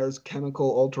happens when there's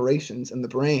chemical alterations in the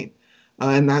brain.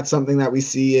 And that's something that we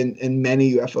see in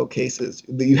many UFO cases.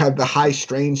 You have the high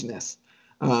strangeness.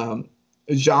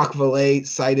 Jacques Vallée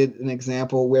cited an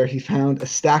example where he found a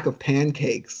stack of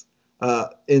pancakes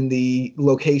in the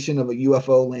location of a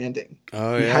UFO landing.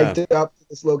 Oh, he yeah. hiked it up to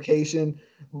this location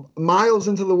miles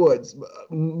into the woods,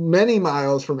 many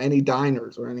miles from any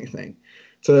diners or anything,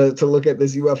 to look at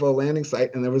this UFO landing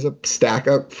site, and there was a stack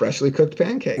of freshly cooked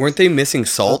pancakes. Weren't they missing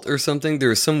salt or something? There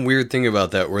was some weird thing about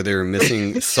that where they were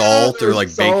missing salt or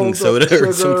like baking soda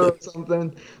or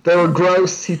something. They were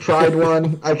gross. He tried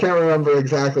one. I can't remember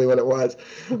exactly what it was,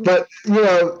 but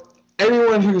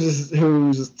anyone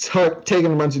who's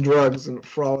taken a bunch of drugs and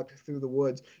frolicked through the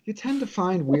woods, you tend to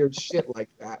find weird shit like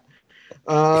that.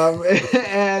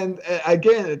 And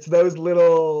again, it's those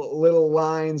little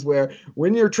lines where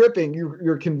when you're tripping,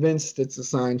 you're convinced it's a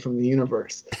sign from the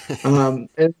universe. And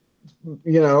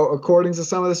according to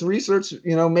some of this research,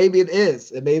 maybe it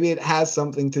is. Maybe it has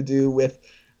something to do with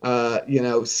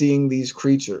seeing these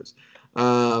creatures.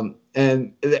 And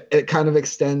it kind of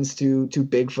extends to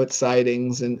Bigfoot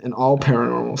sightings and all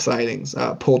paranormal sightings,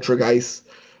 poltergeist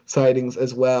sightings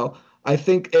as well. I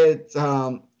think its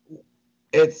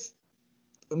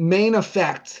main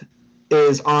effect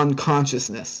is on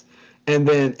consciousness, and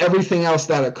then everything else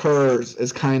that occurs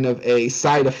is kind of a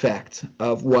side effect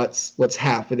of what's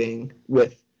happening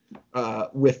with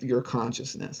your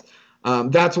consciousness.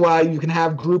 That's why you can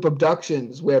have group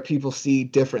abductions where people see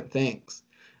different things,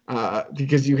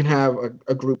 because you can have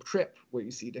a group trip where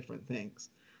you see different things.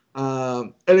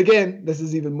 And again, this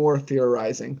is even more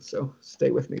theorizing, so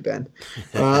stay with me, Ben.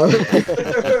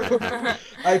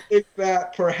 I think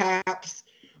that perhaps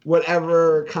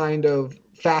whatever kind of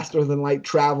faster than light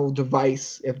travel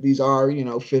device, if these are,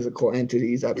 physical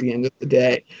entities at the end of the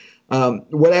day,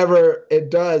 whatever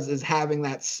it does is having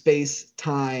that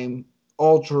space-time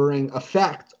altering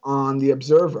effect on the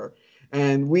observer.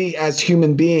 And we as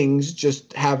human beings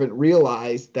just haven't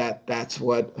realized that that's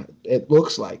what it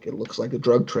looks like. It looks like a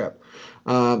drug trip.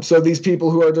 So these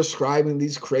people who are describing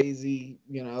these crazy,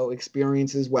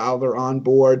 experiences while they're on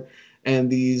board,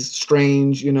 and these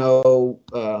strange,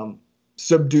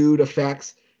 subdued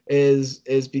effects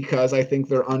is because I think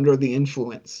they're under the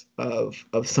influence of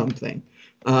something.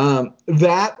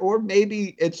 That, or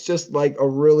maybe it's just like a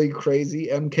really crazy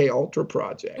MK Ultra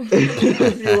project.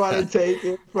 If you want to take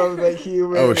it from the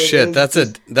human. Oh shit,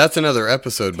 that's another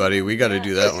episode, buddy. We got to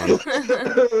do that one.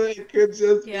 It could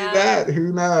just be that.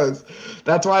 Who knows?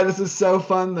 That's why this is so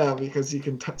fun, though, because you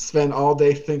can spend all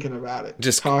day thinking about it.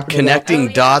 Just connecting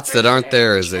dots that aren't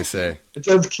there, as they say. It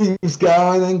just keeps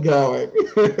going and going.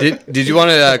 Did you want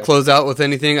to close out with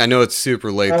anything? I know it's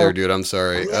super late there, dude. I'm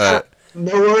sorry.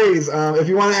 No worries. If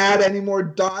you want to add any more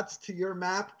dots to your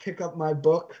map, pick up my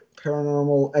book,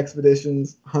 Paranormal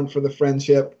Expeditions, Hunt for the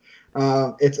Friendship.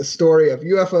 It's a story of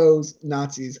UFOs,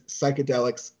 Nazis,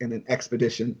 psychedelics, and an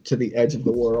expedition to the edge of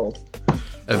the world.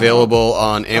 Available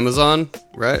on Amazon,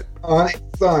 right? On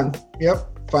Amazon.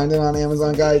 Yep. Find it on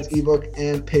Amazon, guys, ebook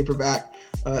and paperback.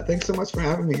 Thanks so much for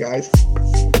having me, guys.